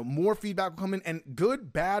that more feedback will come in, and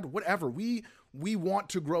good, bad, whatever. We want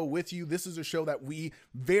to grow with you. This is a show that we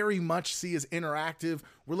very much see as interactive.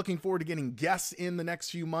 We're looking forward to getting guests in the next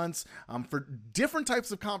few months for different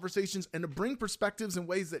types of conversations and to bring perspectives in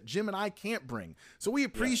ways that Jim and I can't bring. So we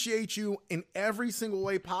appreciate you in every single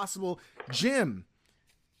way possible. Jim,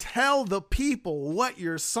 tell the people what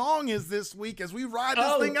your song is this week as we ride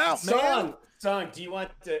this thing out, man. Song. Do you want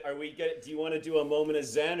to? Do you want to do a moment of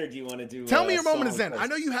Zen, or do you want to do? Tell me your moment of Zen. I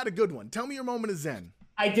know you had a good one. Tell me your moment of Zen.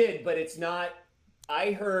 I did, but it's not.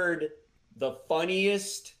 I heard the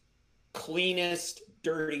funniest, cleanest,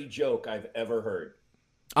 dirty joke I've ever heard.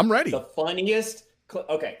 I'm ready. The funniest.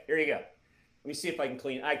 Okay, here you go. Let me see if I can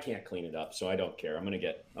clean. I can't clean it up, so I don't care. I'm gonna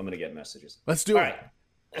get messages. Let's do it.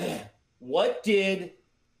 All right. What did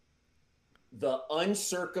the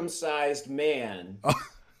uncircumcised man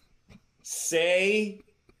say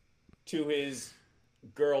to his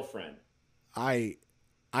girlfriend? I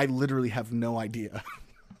literally have no idea.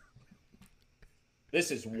 This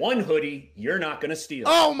is one hoodie you're not going to steal.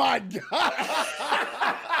 Oh, my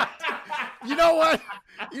God. You know what?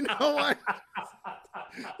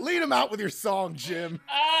 Lead him out with your song, Jim.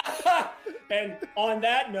 And on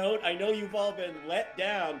that note, I know you've all been let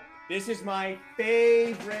down. This is my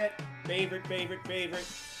favorite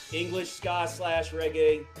English ska /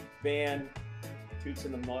 reggae band, Toots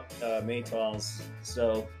and the Maytals.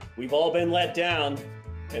 So we've all been let down.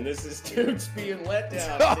 And this is Toots being let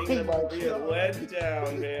down. Thinking about being let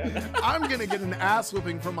down, man. I'm going to get an ass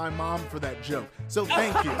whipping from my mom for that joke. So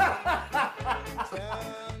thank you.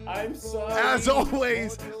 I'm sorry. As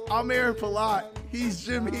always, I'm Aaron Palat. He's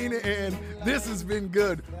Jim Heenan, and this has been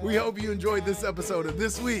good. We hope you enjoyed this episode of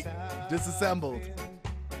This Week Disassembled.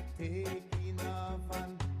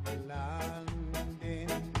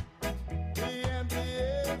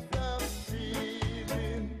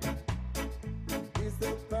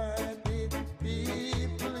 Bye.